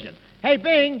decision. Hey,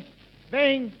 Bing,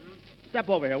 step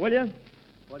over here, will you?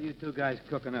 What are you two guys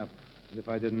cooking up? As if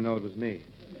I didn't know it was me.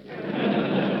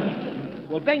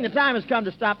 Well, Bing, the time has come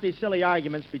to stop these silly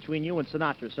arguments between you and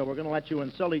Sinatra, so we're going to let you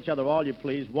insult each other all you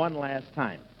please one last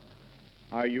time.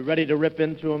 Are you ready to rip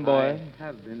into him, boy? I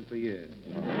have been for years.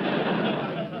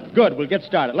 Good, we'll get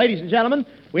started. Ladies and gentlemen,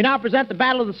 we now present the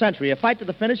battle of the century, a fight to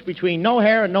the finish between no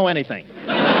hair and no anything.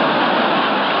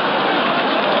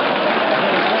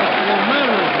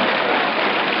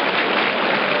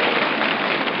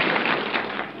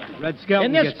 Red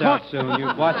Skelton gets out soon. You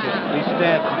watch it. Be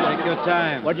steady. Take your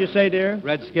time. What'd you say, dear?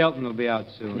 Red Skelton will be out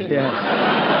soon. Yes.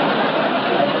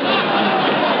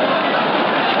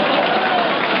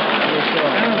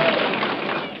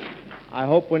 I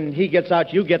hope when he gets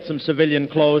out, you get some civilian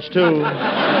clothes, too.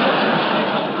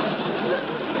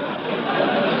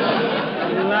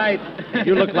 Right.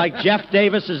 You look like Jeff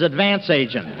Davis's advance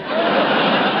agent.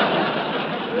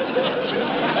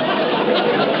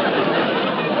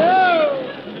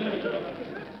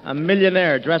 A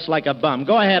millionaire dressed like a bum.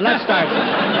 Go ahead, let's start.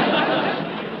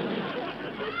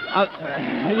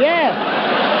 Yes.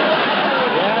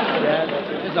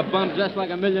 Yes. He's a bum dressed like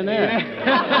a millionaire.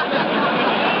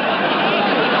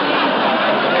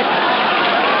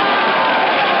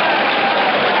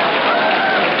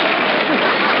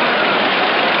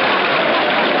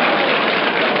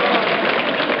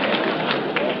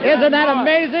 Isn't that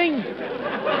amazing?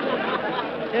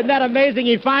 Isn't that amazing?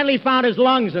 He finally found his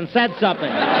lungs and said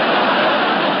something.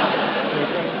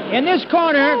 In this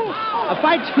corner, a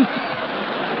fight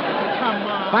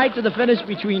to the finish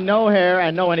between no hair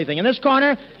and no anything. In this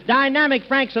corner, dynamic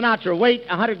Frank Sinatra, weight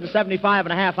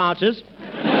 175.5 ounces.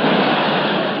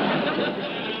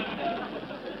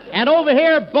 And over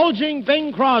here, bulging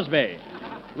Bing Crosby,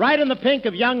 right in the pink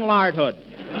of young lardhood.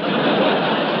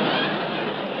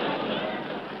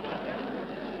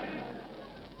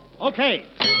 Okay.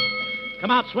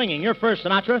 Come out swinging. You're first,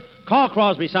 Sinatra. Call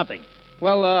Crosby something.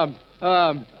 Well,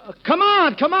 Come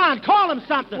on. Call him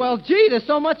something. Well, gee, there's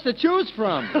so much to choose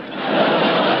from.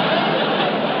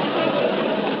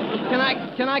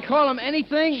 Can I call him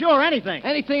anything? Sure, anything.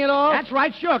 Anything at all? That's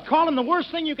right, sure. Call him the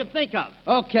worst thing you can think of.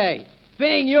 Okay.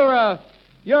 Bing, you're a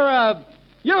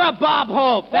Bob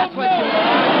Hope. That's what you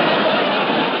are.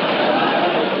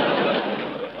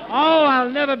 Oh, I'll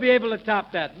never be able to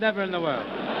top that. Never in the world.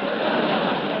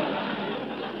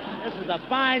 This is a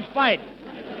fine fight.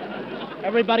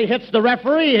 Everybody hits the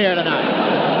referee here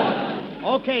tonight.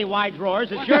 Okay, wide drawers,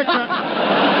 it's your turn.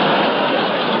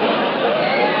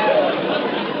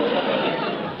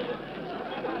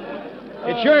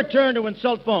 It's your turn to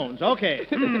insult Bones. Okay.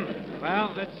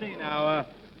 Well, let's see now.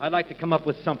 I'd like to come up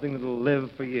with something that'll live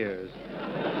for years,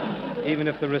 even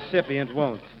if the recipient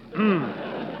won't.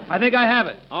 I think I have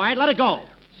it. All right, let it go.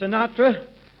 Sinatra,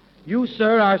 you,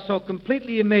 sir, are so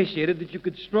completely emaciated that you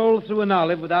could stroll through an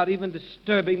olive without even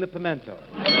disturbing the pimento.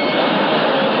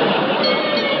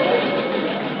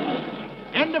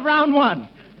 End of round one.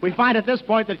 We find at this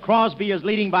point that Crosby is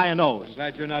leading by a nose. I'm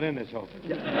glad you're not in this, Hope.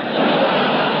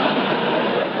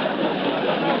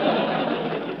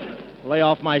 Lay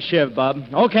off my shiv, bub.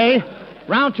 Okay,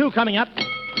 round two coming up.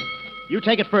 You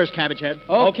take it first, Cabbage Head.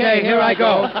 Okay, here I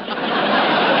go.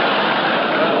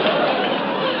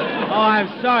 Oh, I'm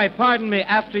sorry. Pardon me.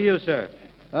 After you, sir.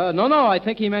 No, I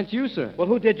think he meant you, sir. Well,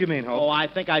 who did you mean, Hope? Oh, I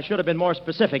think I should have been more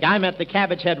specific. I meant the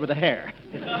Cabbage Head with the hair.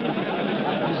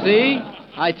 See?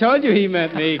 I told you he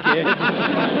meant me, kid.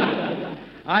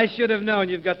 I should have known.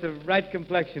 You've got the right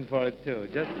complexion for it, too.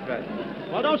 Just right.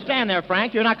 Well, don't stand there,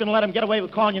 Frank. You're not going to let him get away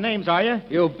with calling you names, are you?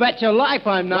 You bet your life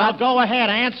I'm not. Well, go ahead.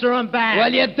 Answer him back.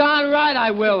 Well, you're darn right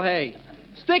I will, hey.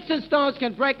 Sticks and stones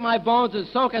can break my bones and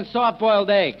so can soft-boiled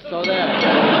eggs. So there.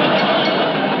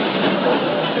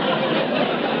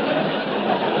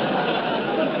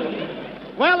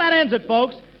 Well, that ends it,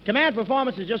 folks. Command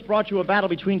Performance has just brought you a battle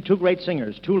between two great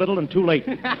singers, Too Little and Too Late.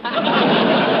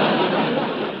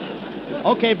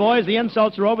 Okay, boys, the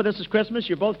insults are over. This is Christmas.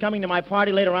 You're both coming to my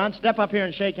party later on. Step up here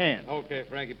and shake hands. Okay,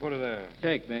 Frankie, put her there.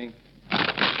 Shake, Bing.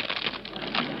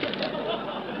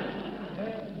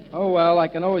 Oh, well, I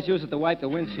can always use it to wipe the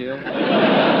windshield.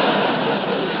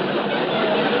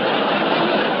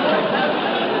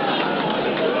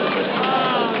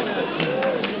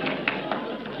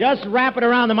 Just wrap it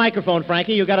around the microphone,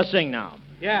 Frankie. You got to sing now.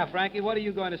 Yeah, Frankie, what are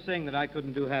you going to sing that I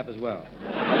couldn't do half as well?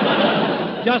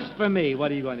 Just for me, what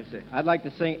are you going to sing? I'd like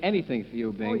to sing anything for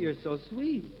you, Bing. Oh, you're so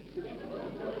sweet.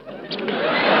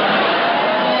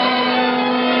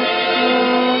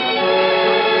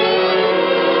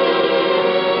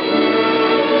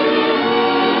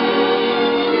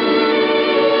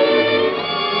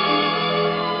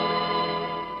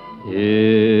 If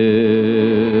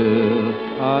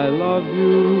I love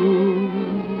you,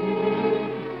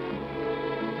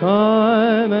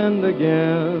 time and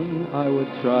again I would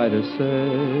try to say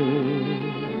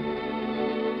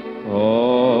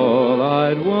all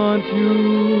I'd want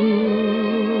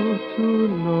you to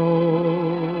know.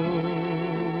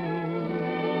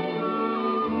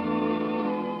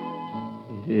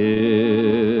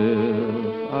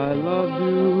 If I loved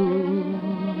you,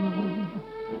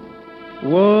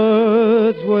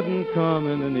 words wouldn't come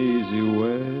in an easy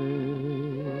way.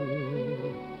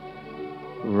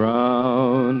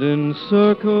 Round in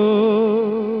circles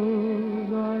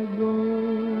I go.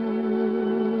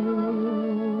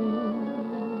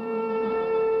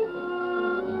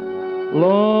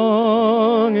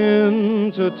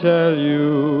 Longing to tell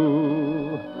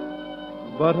you,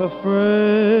 but afraid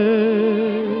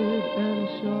and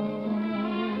shy.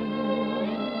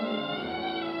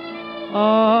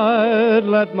 I'd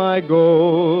let my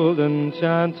golden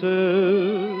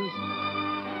chances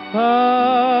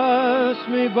pass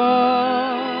me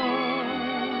by.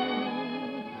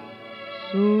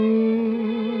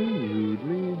 Soon you'd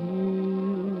leave me.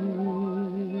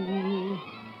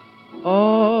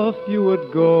 Off you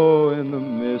would go in the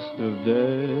mist of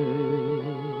day.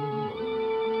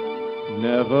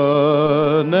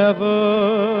 Never,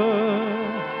 never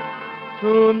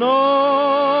to know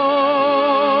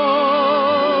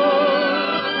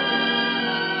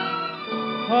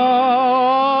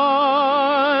how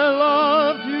I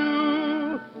loved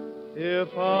you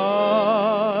if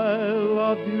I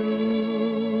loved you.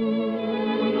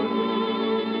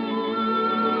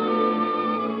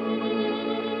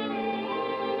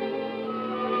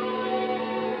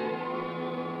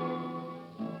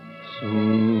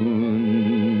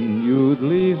 Soon you'd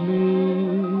leave me.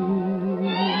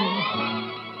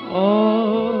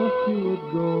 Off you would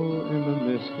go in the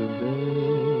mist of day.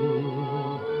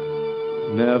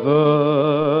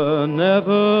 Never,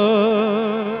 never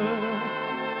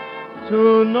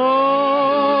to know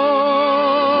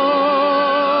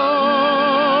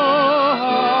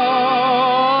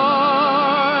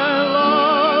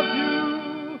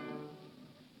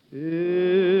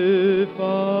if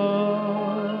I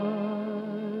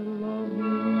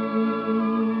love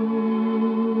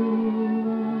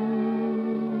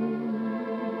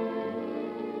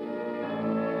you.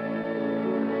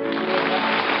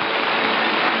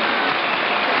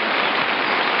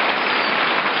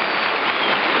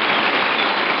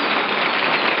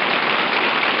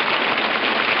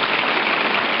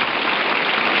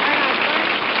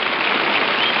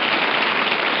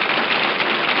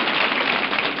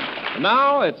 And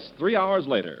now it's 3 hours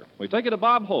later. We take you to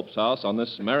Bob Hope's house on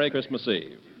this Merry Christmas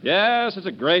Eve. Yes, it's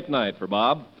a great night for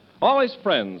Bob. All his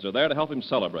friends are there to help him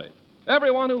celebrate.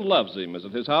 Everyone who loves him is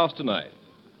at his house tonight.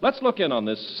 Let's look in on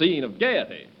this scene of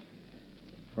gaiety.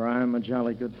 For I am a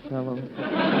jolly good fellow. For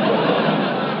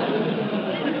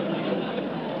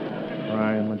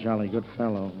I am a jolly good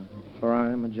fellow. For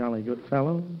I am a jolly good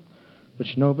fellow,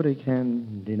 which nobody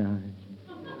can deny.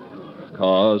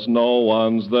 'Cause no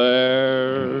one's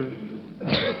there.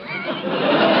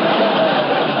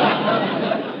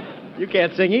 You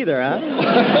can't sing either, huh?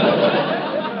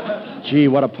 Gee,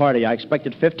 what a party. I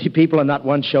expected 50 people and not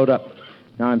one showed up.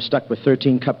 Now I'm stuck with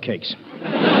 13 cupcakes.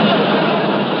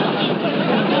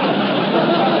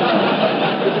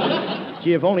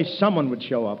 Gee, if only someone would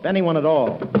show up. Anyone at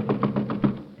all.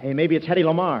 Hey, maybe it's Hedy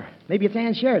Lamarr. Maybe it's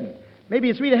Ann Sheridan.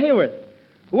 Maybe it's Rita Hayworth.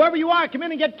 Whoever you are, come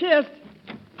in and get kissed.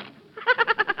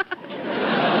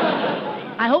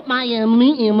 I hope my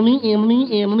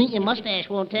mustache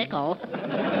won't take off.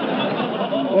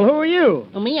 Well, who are you?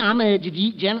 Me, I'm a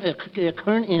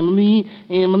current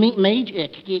major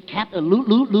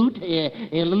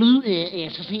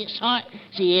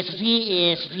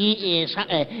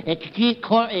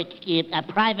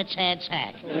private sad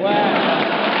sack.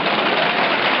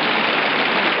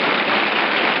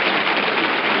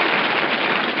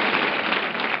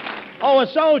 Oh, a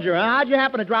soldier, huh? How'd you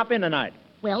happen to drop in tonight?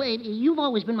 Well, you've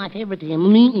always been my favorite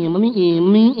movie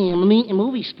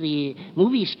star.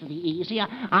 You see,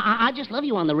 I just love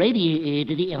you on the radio.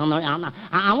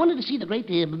 I wanted to see the great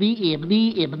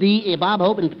Bob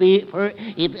Hope, and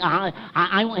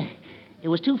it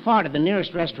was too far to the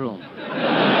nearest restroom.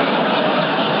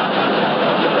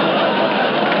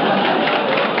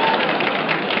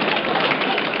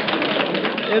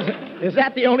 Is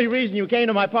that the only reason you came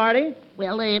to my party?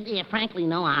 Well, frankly,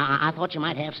 no. I thought you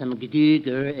might have some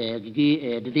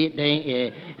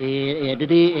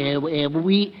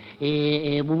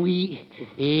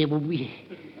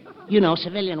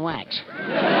civilian wax.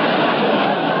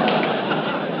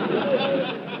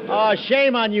 Oh,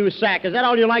 shame on you, Sack. Is that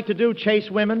all you like to do, chase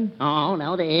women? Oh,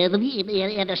 no. There's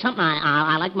something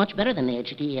I like much better than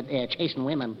chasing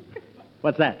women.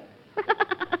 What's that?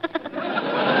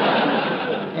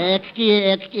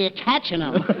 Catching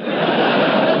them.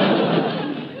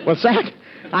 Well, Sack,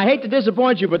 I hate to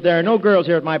disappoint you, but there are no girls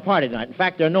here at my party tonight. In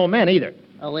fact, there are no men either.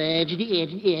 Oh,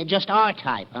 just our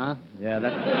type, huh? Yeah,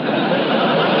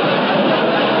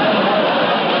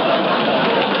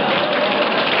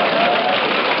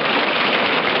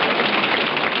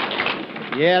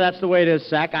 Yeah, that's the way it is,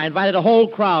 Sack. I invited a whole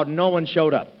crowd, and no one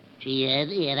showed up. Gee,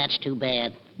 yeah, that's too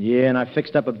bad. Yeah, and I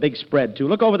fixed up a big spread, too.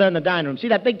 Look over there in the dining room. See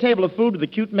that big table of food with the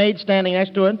cute maid standing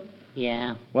next to it?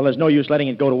 Yeah. Well, there's no use letting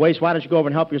it go to waste. Why don't you go over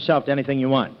and help yourself to anything you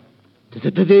want? Don't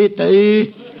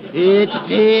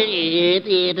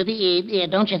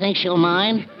you think she'll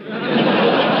mind?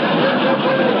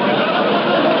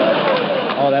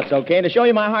 Oh, that's okay. And to show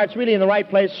you my heart's really in the right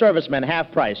place, servicemen,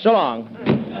 half price. So long.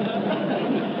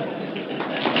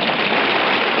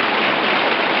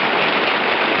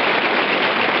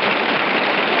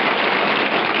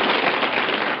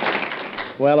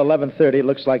 Well, 11:30,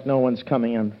 looks like no one's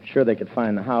coming. I'm sure they could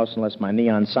find the house unless my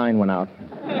neon sign went out.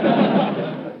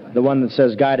 The one that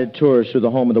says guided tours through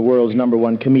the home of the world's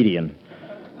 #1 comedian.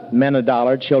 Men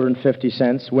 $1, children 50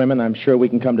 cents. Women, I'm sure we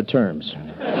can come to terms.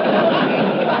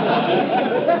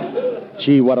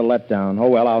 Gee, what a letdown. Oh,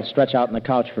 well, I'll stretch out on the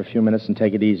couch for a few minutes and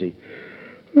take it easy.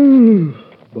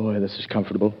 Boy, this is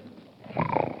comfortable.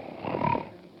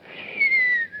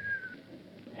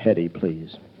 Hetty,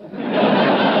 please.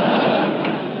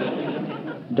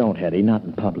 Don't, Hetty, not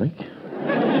in public.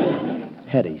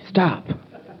 Hetty, stop.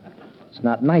 It's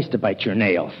not nice to bite your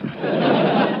nails.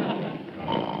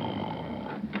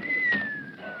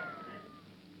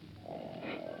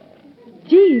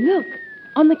 Gee, look,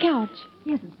 on the couch.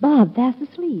 Yes, it's Bob, fast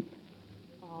asleep.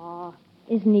 Aw,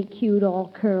 isn't he cute, all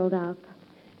curled up?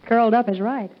 Curled up is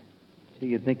right. Gee,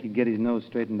 you'd think he'd get his nose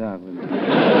straightened out, wouldn't you?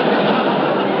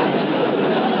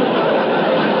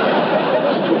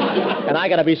 And I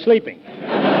gotta be sleeping.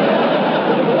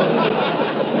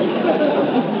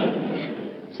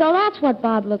 So that's what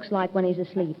Bob looks like when he's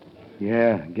asleep.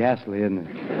 Yeah, ghastly, isn't it?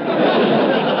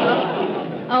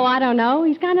 Oh, I don't know.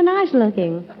 He's kind of nice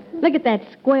looking. Look at that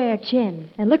square chin.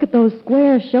 And look at those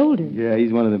square shoulders. Yeah,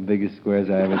 he's one of the biggest squares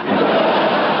I ever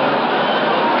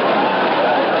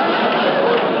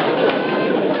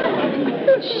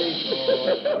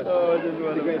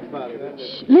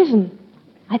Shh, listen.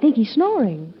 I think he's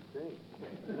snoring.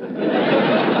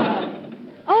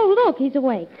 Oh, look, he's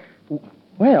awake.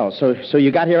 Well, so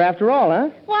you got here after all, huh?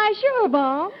 Why, sure,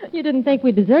 Bob. You didn't think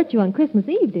we'd desert you on Christmas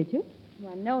Eve, did you?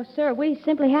 Well, no, sir. We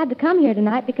simply had to come here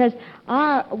tonight because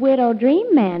our widow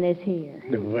dream man is here.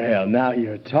 Well, now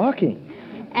you're talking.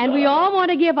 And we all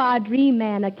want to give our dream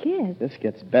man a kiss. This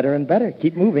gets better and better.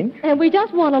 Keep moving. And we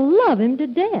just want to love him to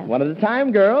death. One at a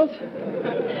time, girls.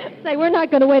 Say, we're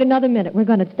not going to wait another minute. We're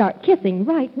going to start kissing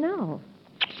right now.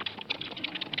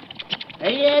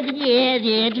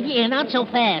 Yeah, not so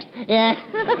fast. Emily,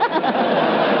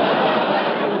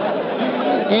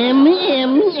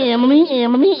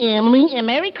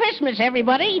 Merry Christmas,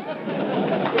 everybody. And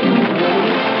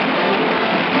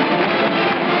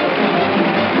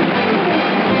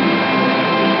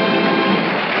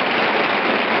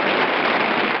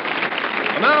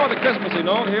now with a Christmassy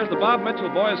note, here's the Bob Mitchell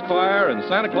Boys Choir and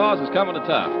Santa Claus is Coming to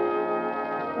Town.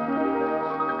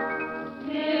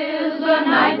 Tis the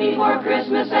night before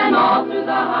Christmas and all through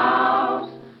the house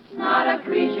not a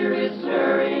creature is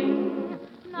stirring,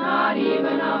 not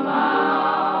even a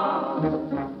mouse.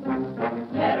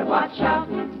 Better watch out,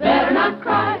 better not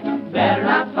cry, better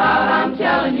not pout, I'm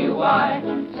telling you why.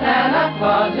 Santa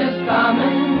Claus is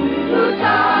coming to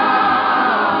town.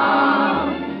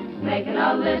 Making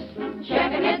a list,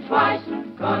 checking it twice,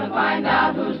 gonna find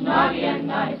out who's naughty and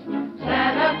nice.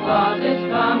 Santa Claus is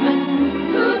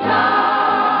coming to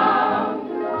town.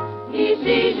 He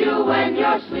sees you when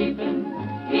you're sleeping,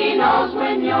 he knows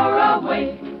when you're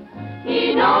awake.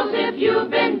 He knows if you've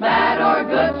been bad or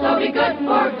good, so be good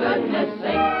for goodness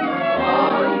sake.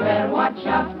 Oh, you better watch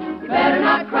out, you better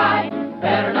not cry,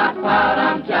 better not pout,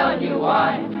 I'm telling you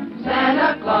why.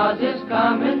 Santa Claus is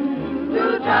coming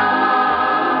to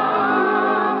town.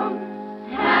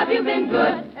 Have you been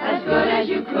good as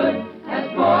you could, as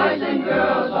boys and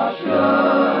girls all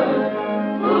should?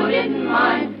 Who didn't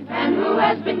mind and who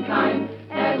has been kind,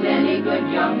 as any good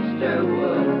youngster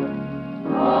would?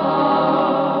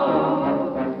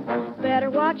 Oh, better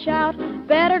watch out,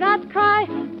 better not cry,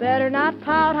 better not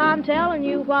pout, I'm telling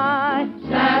you why.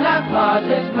 Santa Claus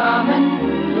is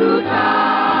coming to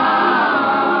town.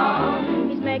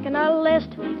 He's making a list,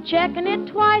 checking it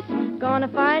twice, gonna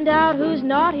find out who's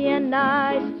naughty and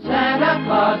nice. Santa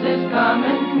Claus is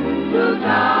coming to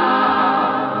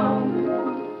town.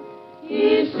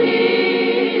 He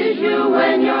sees you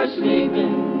when you're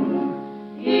sleeping,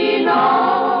 he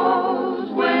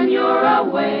knows when you're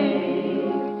awake.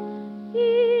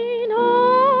 He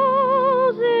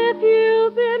knows if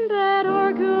you've been bad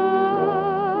or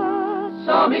good.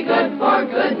 So be good for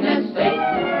goodness sake.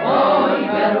 Oh, you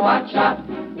better watch out,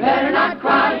 better not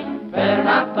cry, better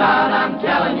not pout, I'm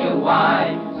telling you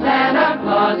why. Santa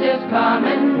Claus is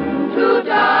coming to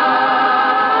town.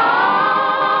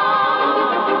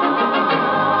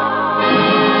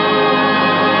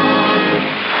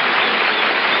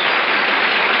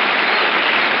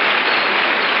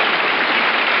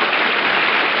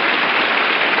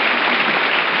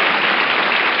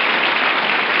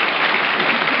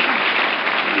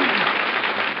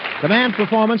 Command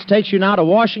Performance takes you now to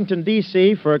Washington,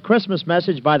 D.C. for a Christmas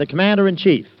message by the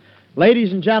Commander-in-Chief.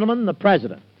 Ladies and gentlemen, the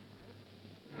President.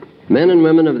 Men and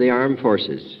women of the armed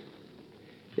forces,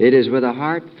 it is with a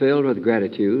heart filled with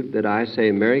gratitude that I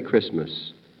say Merry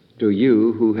Christmas to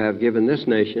you who have given this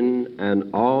nation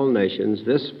and all nations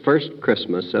this first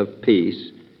Christmas of peace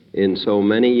in so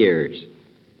many years.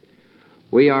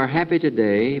 We are happy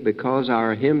today because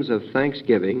our hymns of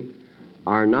thanksgiving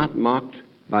are not mocked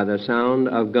by the sound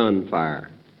of gunfire.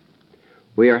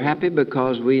 We are happy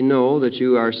because we know that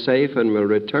you are safe and will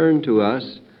return to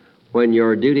us when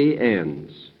your duty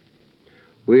ends.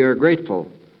 We are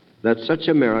grateful that such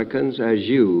Americans as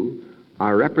you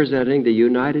are representing the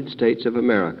United States of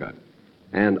America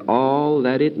and all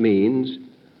that it means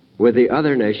with the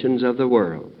other nations of the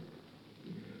world.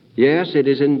 Yes, it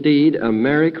is indeed a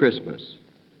Merry Christmas,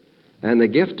 and the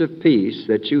gift of peace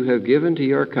that you have given to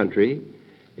your country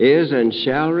is and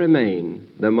shall remain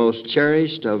the most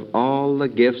cherished of all the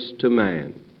gifts to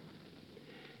man.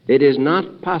 It is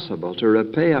not possible to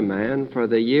repay a man for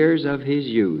the years of his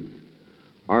youth,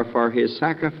 or for his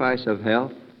sacrifice of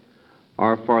health,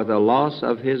 or for the loss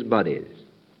of his buddies.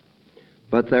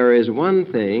 But there is one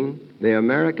thing the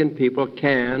American people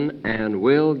can and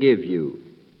will give you.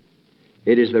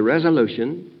 It is the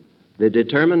resolution, the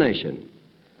determination,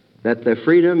 that the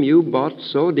freedom you bought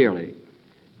so dearly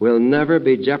will never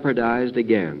be jeopardized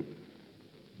again,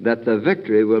 that the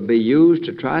victory will be used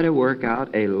to try to work out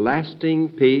a lasting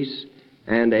peace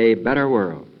and a better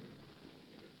world.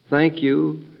 Thank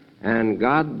you, and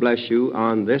God bless you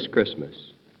on this Christmas.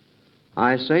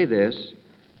 I say this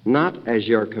not as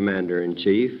your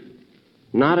Commander-in-Chief,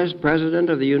 not as President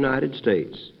of the United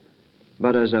States,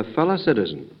 but as a fellow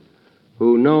citizen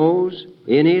who knows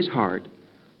in his heart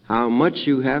how much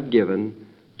you have given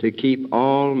to keep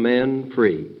all men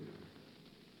free.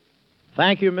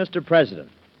 Thank you, Mr. President.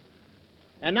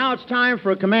 And now it's time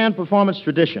for a command performance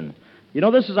tradition. You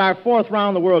know, this is our fourth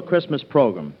round-the-world Christmas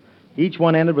program. Each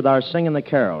one ended with our singing the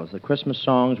carols, the Christmas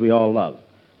songs we all love.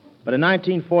 But in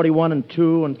 1941 and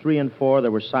 2 and 3 and 4,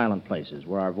 there were silent places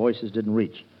where our voices didn't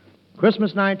reach.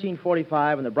 Christmas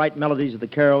 1945 and the bright melodies of the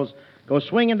carols go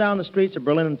swinging down the streets of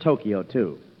Berlin and Tokyo,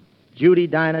 too. Judy,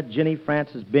 Dinah, Ginny,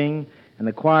 Francis, Bing, and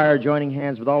the choir are joining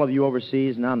hands with all of you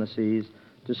overseas and on the seas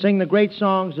to sing the great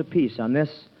songs of peace on this,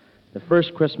 the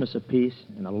first Christmas of peace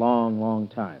in a long, long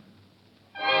time.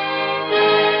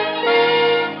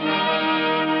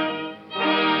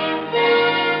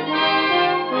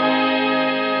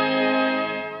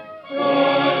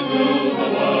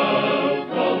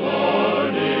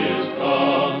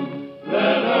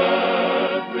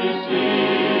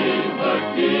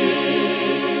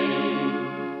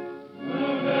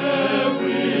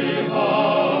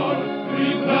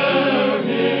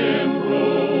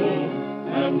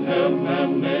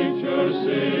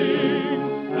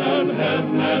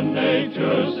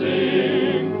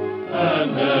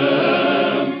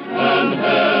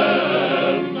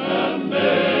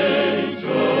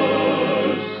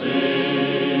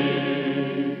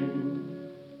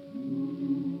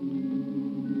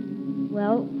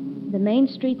 The main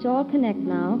streets all connect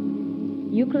now.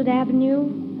 Euclid Avenue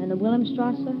and the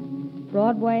Wilhelmstrasse,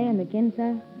 Broadway and the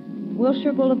Ginza,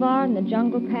 Wilshire Boulevard and the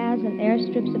jungle paths and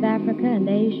airstrips of Africa and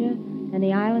Asia and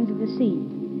the islands of the sea.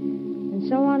 And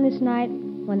so on this night,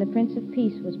 when the Prince of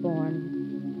Peace was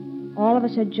born, all of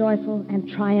us are joyful and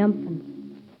triumphant.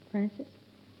 Francis?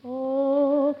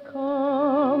 Oh,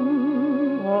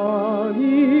 come, all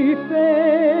ye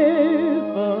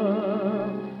faithful,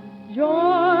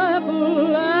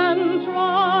 joyful and triumphant.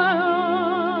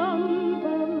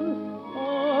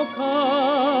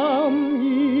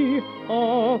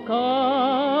 Oh,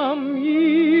 come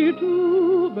ye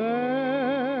to Bethlehem.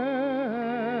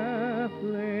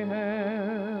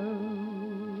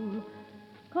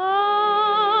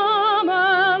 Come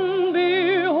and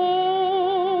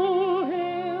behold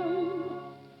him,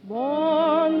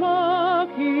 born the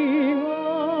King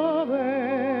of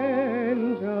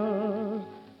angels.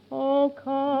 Oh,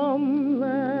 come,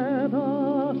 let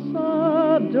us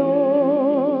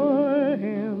adore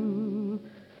him.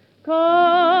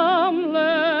 Come,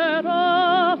 let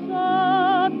us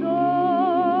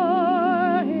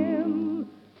adore him.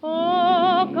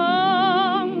 Oh,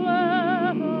 come,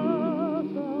 let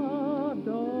us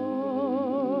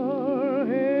adore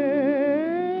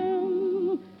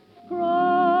him. Christ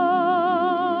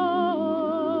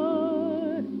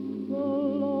the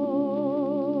Lord.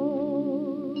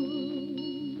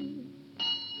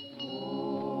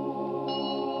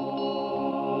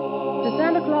 The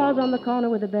Santa Claus on the corner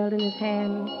with a belt in his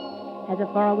hand has a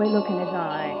faraway look in his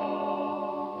eye.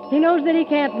 He knows that he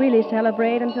can't really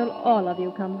celebrate until all of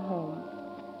you come home.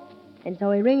 And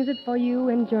so he rings it for you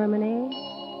in Germany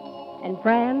and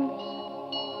France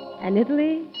and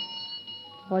Italy,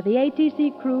 for the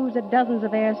ATC crews at dozens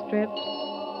of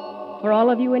airstrips, for all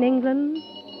of you in England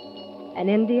and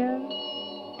India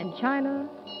and China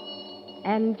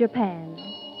and Japan.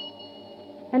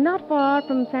 And not far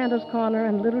from Santa's Corner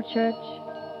and Little Church,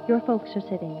 your folks are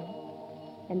sitting,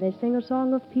 and they sing a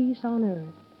song of peace on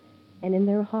earth, and in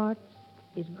their hearts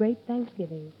is great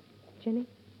thanksgiving. Jenny?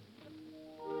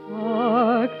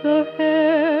 Hark the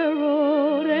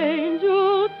herald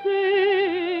angels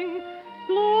sing,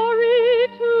 glory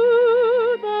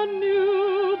to the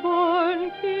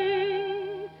newborn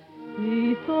King.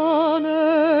 Peace on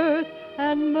earth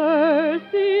and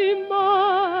mercy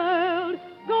mild,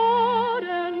 God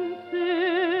and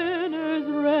sinners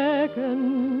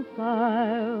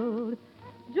reconciled.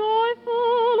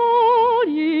 Joyful all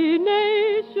ye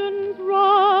nations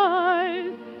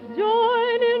rise,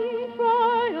 join in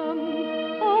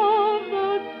triumph of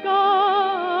the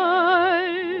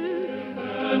skies.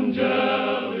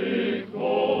 Angelic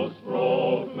hosts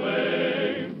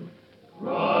proclaim,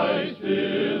 Christ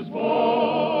is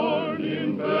born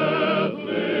in Bethlehem.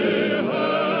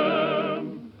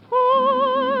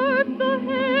 Hark the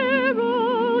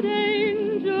herald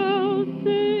angels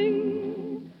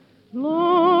sing,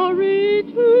 glory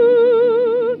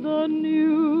to the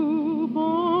newborn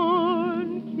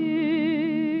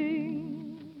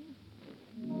King.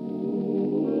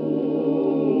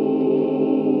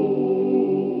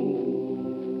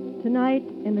 Tonight,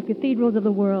 in the cathedrals of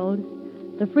the world,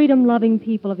 the freedom-loving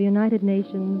people of the United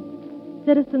Nations,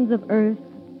 citizens of Earth,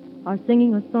 are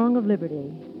singing a song of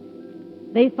liberty.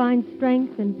 They find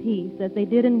strength and peace as they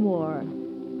did in war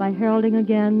by heralding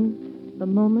again the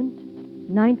moment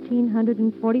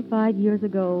 1945 years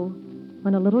ago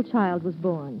when a little child was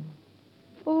born.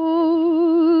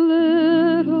 Oh,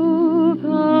 little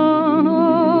town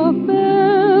of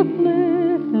Bethlehem,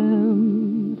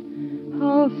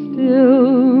 how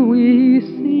still we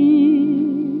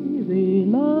see thee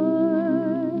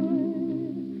lie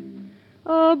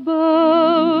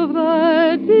above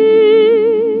thy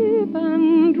deep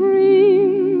and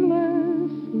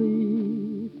dreamless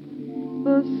sleep.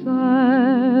 The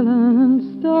silent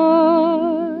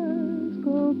stars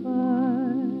go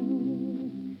by,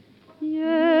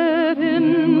 yet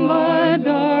in thy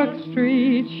dark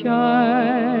street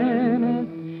shineth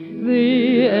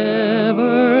the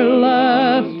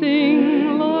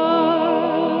everlasting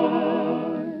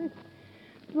light.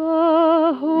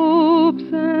 The hopes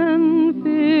and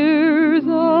fears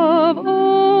of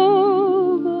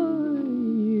all the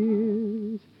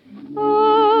years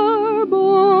are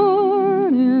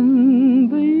born in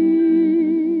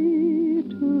thee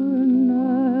tonight.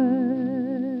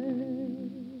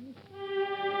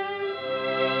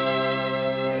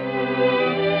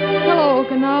 Hello,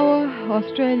 Okinawa,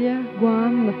 Australia,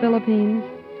 Guam, the Philippines.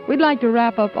 We'd like to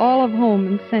wrap up all of home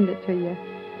and send it to you.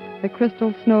 The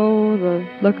crystal snow, the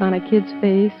look on a kid's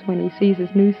face when he sees his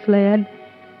new sled,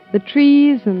 the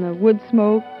trees and the wood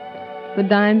smoke, the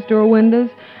dime store windows,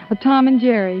 a Tom and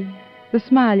Jerry, the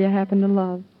smile you happen to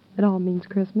love. It all means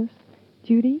Christmas.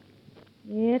 Judy?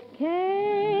 It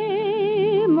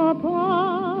came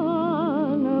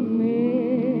upon a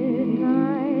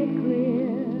midnight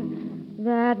clear,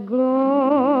 that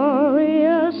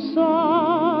glorious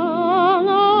song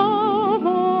of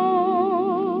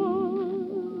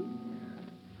old,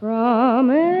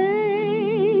 from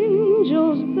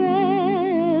angels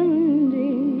bending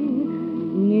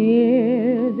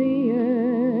near the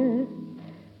earth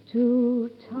to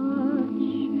touch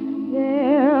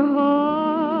their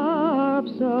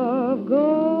harps of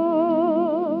gold.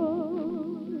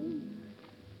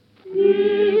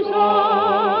 Peace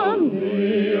on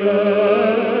the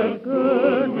earth,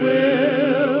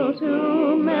 goodwill to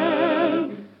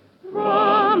men,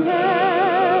 from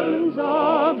heavens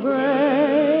our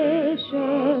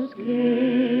gracious King.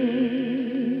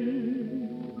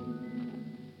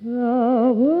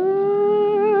 The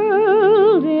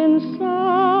world in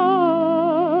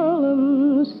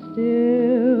solemn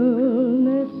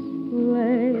stillness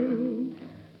lay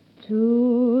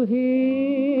to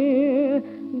hear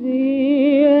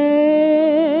the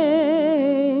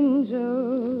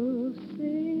angels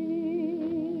sing.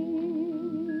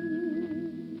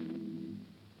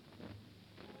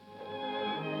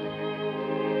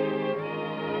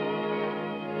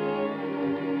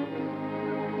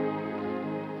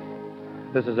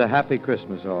 This is a happy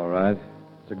Christmas, all right.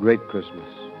 It's a great Christmas.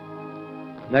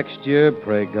 Next year,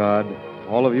 pray God,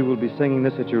 all of you will be singing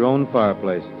this at your own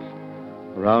fireplaces,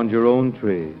 around your own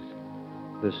trees,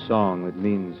 this song that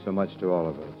means so much to all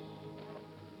of us.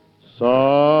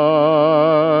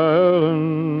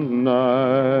 Silent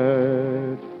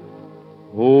night,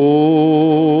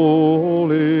 holy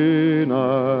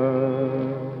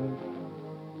night,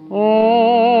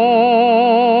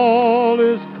 all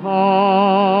is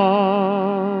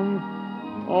calm,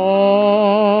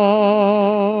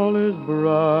 all is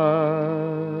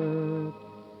bright,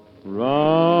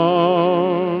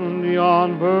 round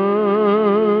yon virgin,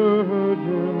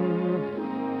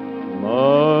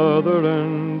 mother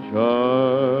and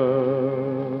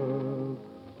child,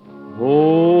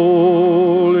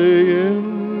 holy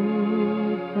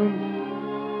infant,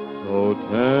 so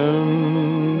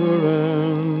tender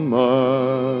and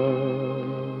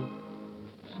mild,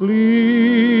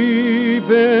 sleep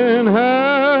in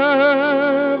heavenly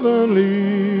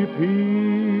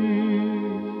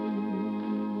peace,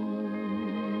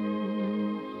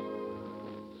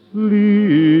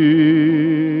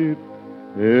 sleep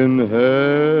in heavenly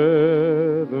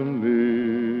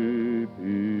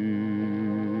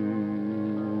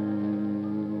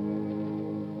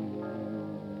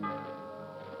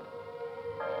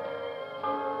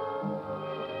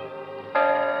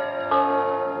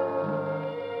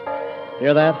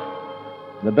Hear that?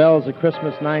 The bells of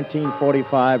Christmas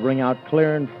 1945 ring out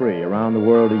clear and free around the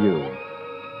world to you.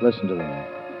 Listen to them.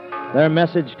 Their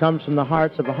message comes from the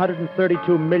hearts of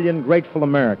 132 million grateful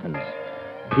Americans.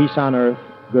 Peace on earth,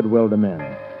 goodwill to men.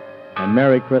 And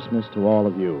Merry Christmas to all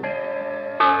of you.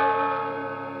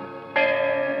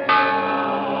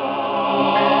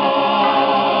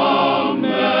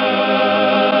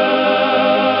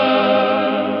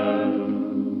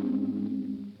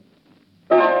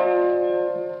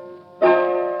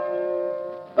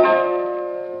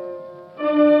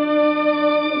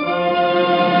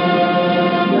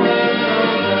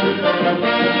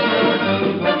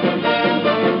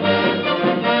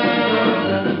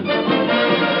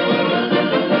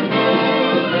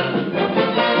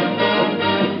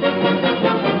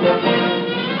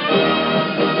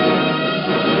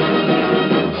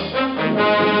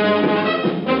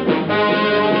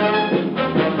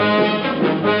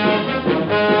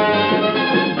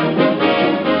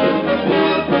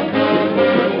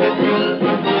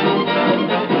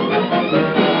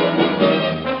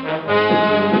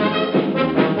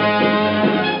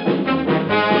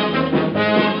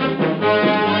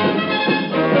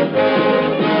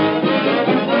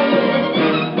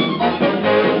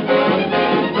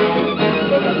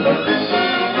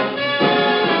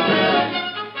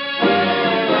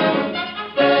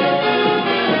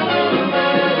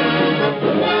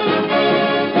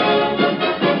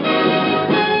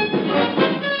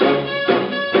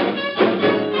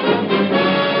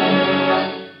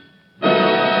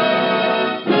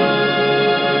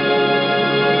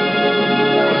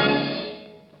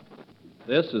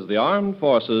 This is the Armed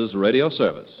Forces Radio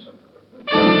Service.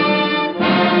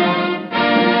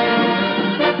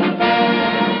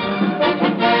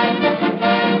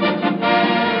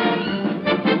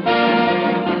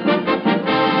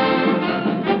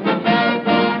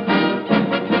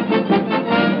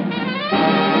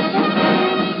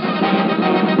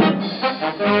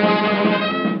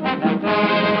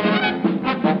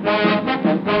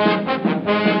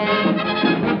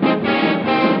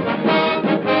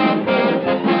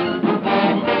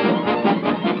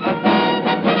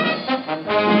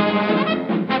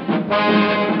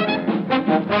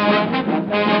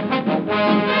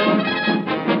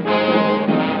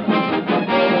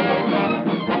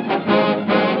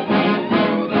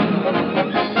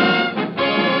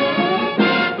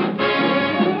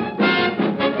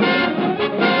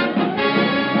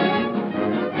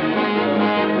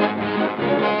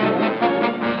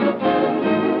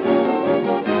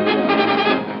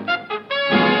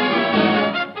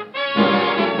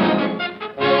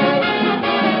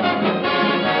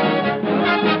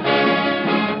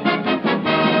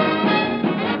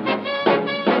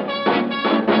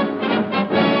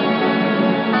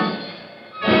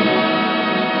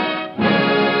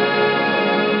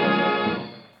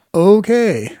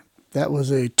 Okay, that was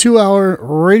a 2-hour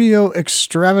radio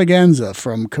extravaganza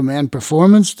from Command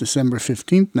Performance, December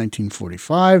 15th,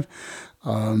 1945.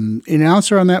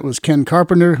 Announcer on that was Ken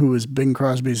Carpenter, who was Bing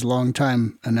Crosby's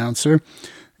longtime announcer.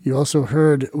 You also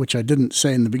heard, which I didn't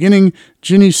say in the beginning,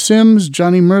 Ginny Simms,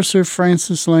 Johnny Mercer,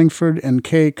 Francis Langford, and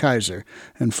Kay Kaiser.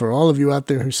 And for all of you out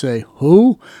there who say,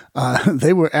 who?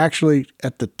 They were actually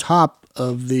at the top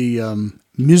of the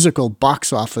musical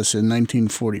box office in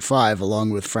 1945, along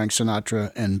with Frank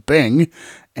Sinatra and Bing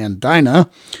and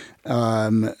Dinah.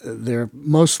 They're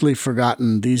mostly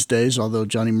forgotten these days, although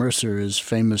Johnny Mercer is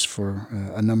famous for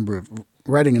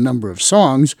writing a number of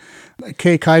songs.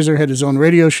 Kay Kaiser had his own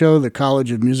radio show, The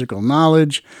College of Musical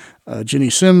Knowledge. Ginny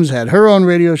Simms had her own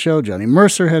radio show. Johnny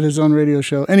Mercer had his own radio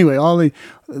show. Anyway, all the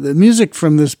music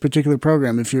from this particular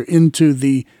program, if you're into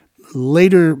the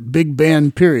later big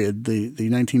band period, the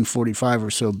 1945 or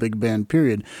so big band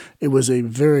period, it was a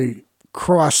very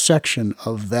cross-section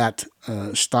of that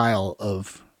style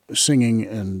of singing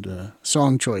and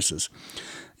song choices.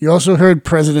 You also heard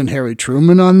President Harry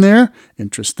Truman on there.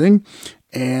 Interesting.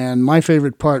 And my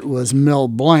favorite part was Mel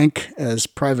Blanc as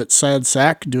Private Sad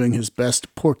Sack doing his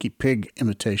best Porky Pig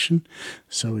imitation.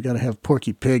 So we got to have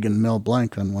Porky Pig and Mel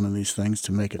Blanc on one of these things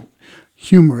to make it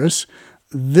humorous.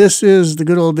 This is the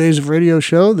Good Old Days of Radio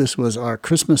show. This was our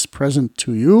Christmas present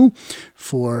to you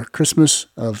for Christmas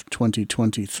of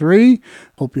 2023.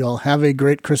 Hope you all have a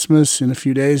great Christmas in a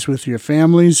few days with your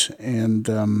families. And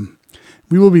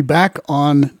we will be back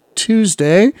on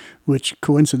Tuesday, which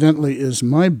coincidentally is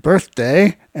my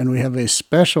birthday, and we have a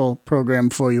special program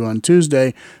for you on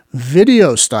Tuesday,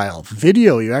 video style.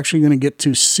 Video, you're actually going to get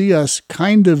to see us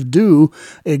kind of do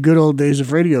a Good Old Days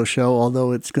of Radio show,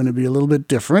 although it's going to be a little bit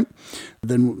different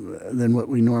than what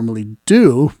we normally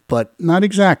do, but not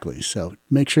exactly. So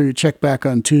make sure you check back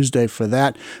on Tuesday for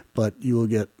that, but you will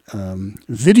get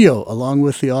video along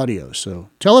with the audio. So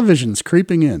television's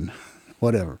creeping in.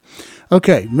 Whatever.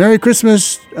 Okay, Merry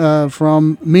Christmas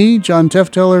from me, John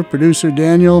Tefteller, producer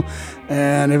Daniel,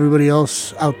 and everybody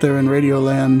else out there in Radio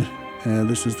Land.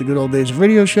 This is the Good Old Days of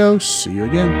Radio show. See you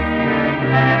again.